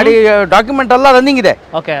ಗಾಡಿ, ಡಾಕ್ಯುಮೆಂಟ್ ಎಲ್ಲ ರನ್ನಿಂಗ್ ಇದೆ.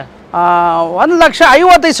 ಓಕೆ.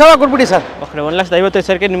 1,55,000 ಕೊಟ್ಬಿಡಿ ಸರ್. ಓಕೆ,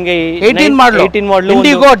 1,55,000ಕ್ಕೆ ನಿಮಗೆ 18 ಮಾಡಲು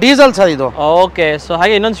ಇಂಡಿಗೋ ಡೀಸೆಲ್ ಸರ್ ಇದು. ಓಕೆ. ಸೊ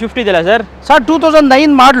ಹಾಗೆ ಇನ್ನೊಂದು ಸ್ವಿಫ್ಟ್ ಇದೆಯಲ್ಲ ಸರ್? ಸರ್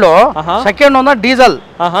 2009 ಮಾಡಲು second owner diesel,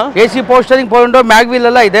 AC ಪೋಸ್ಟರಿಂಗ್ power window mag wheel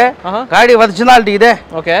ಎಲ್ಲ ಇದೆ, ಗಾಡಿ ಒರಿಜಿನಾಲಿಟಿ ಇದೆ.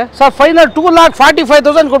 ಓಕೆ. ಸರ್ ಫೈನಲ್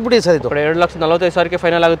 2,45,000 ಕೊಟ್ಬಿಡಿ ಸರ್ ಇದು. 2,40,000ಕ್ಕೆ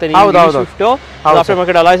ಫೈನಲ್ ಆಗುತ್ತೆ. ಹೌದೌದು. ಆಫ್ಟರ್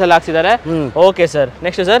ಮಾರ್ಕೆಟ್ ಅಲಾಯ್ಸ್ ಎಲ್ಲ ಹಾಕ್ಸಿದ್ದಾರೆ. Okay sir.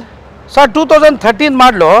 Next sir? Sir 2013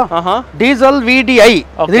 ಮಾಡಲು ಡೀಸೆಲ್ VDI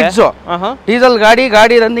ರಿಡ್ಜ್, ಡೀಸೆಲ್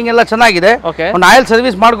ಗಾಡಿ ರನ್ನಿಂಗ್ ಎಲ್ಲ ಚೆನ್ನಾಗಿದೆ. ಒಂದು ಆಯಿಲ್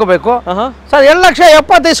ಸರ್ವಿಸ್ ಮಾಡ್ಕೋಬೇಕು ಸರ್.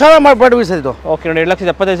 2,70,000 ಮಾಡ್ಬಿಡಿ ಸರ್ ಇದು. ಓಕೆ ನೋಡಿ,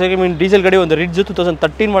 2,70,000ಕ್ಕೆ ಡೀಸೆಲ್ ಗಾಡಿ ಒಂದು ರಿಡ್ಜ್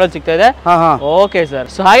 2013 ಮಾಡಲ್ ಸಿಗ್ತಾ ಇದೆ. Okay sir.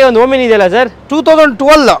 ಸೊ ಹಾಗೆ ಒಂದು ಓಮಿನಿ ಇದೆಯಲ್ಲ ಸರ್?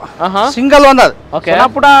 2012 ಸಿಂಗಲ್ ಓನರ್,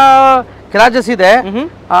 ಪುಟ ಕ್ರಾಚಸ್ ಇದೆ.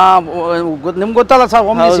 ನಿಮ್ಗೆ ಗೊತ್ತಲ್ಲ ಸರ್,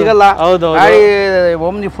 ಓಮ್ನಿ ಸಿಗಲ್ಲ,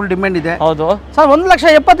 ಓಮ್ನಿ ಫುಲ್ ಡಿಮ್ಯಾಂಡ್ ಇದೆ. ಹೌದು ಸರ್.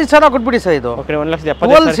 1,70,000 ಕೊಟ್ಬಿಡಿ ಸರ್ ಇದು.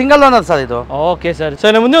 1,70,000 ಸಿಂಗಲ್ ಓನರ್ ಸರ್ ಇದು. Okay sir.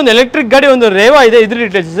 ಸರ್ ಮುಂದೆ ಒಂದು ಎಲೆಕ್ಟ್ರಿಕ್ ಗಾಡಿ ಒಂದು ರೇವಾ ಇದೆ, ಇದ್ರ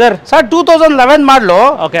ಡೀಟೇಲ್ಸ್ ಸರ್? ಸರ್ 2011 ಮಾಡಲು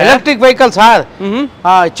ಎಲೆಕ್ಟ್ರಿಕ್ ವೆಹಿಕಲ್ ಸರ್.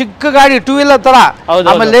 ಚಿಕ್ಕ ಗಾಡಿ, 2 ವೀಲರ್ ತರ.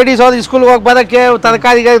 ಆಮೇಲೆ ಲೇಡೀಸ್ ಅವ್ರು ಸ್ಕೂಲ್ ಹೋಗಿ ಬರಕ್ಕೆ,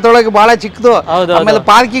 ತರಕಾರಿ ತೊಳಕ್ಕೆ ಬಹಳ ಚಿಕ್ಕದು. ಆಮೇಲೆ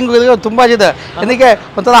ಪಾರ್ಕಿಂಗ್ ತುಂಬಾ ಇದೆ, ಇದಕ್ಕೆ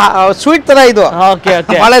ಒಂಥರ ಸ್ವೀಟ್ ತರ ಇದು.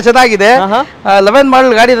 ಬಹಳ ಚೆನ್ನಾಗಿದೆ. 11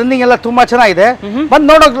 ಮಾಡಲ್ ಗಾಡಿ, ರನ್ನಿಂಗ್ ಎಲ್ಲ ತುಂಬಾ ಚೆನ್ನಾಗಿದೆ.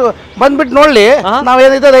 ಬಂದ್ಬಿಟ್ಟು ನೋಡ್ಲಿ,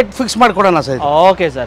 ನಾವೇನಿದೆ ರೇಟ್ ಫಿಕ್ಸ್ ಮಾಡ್ಕೊಡೋಣ ಸರ್. Okay sir.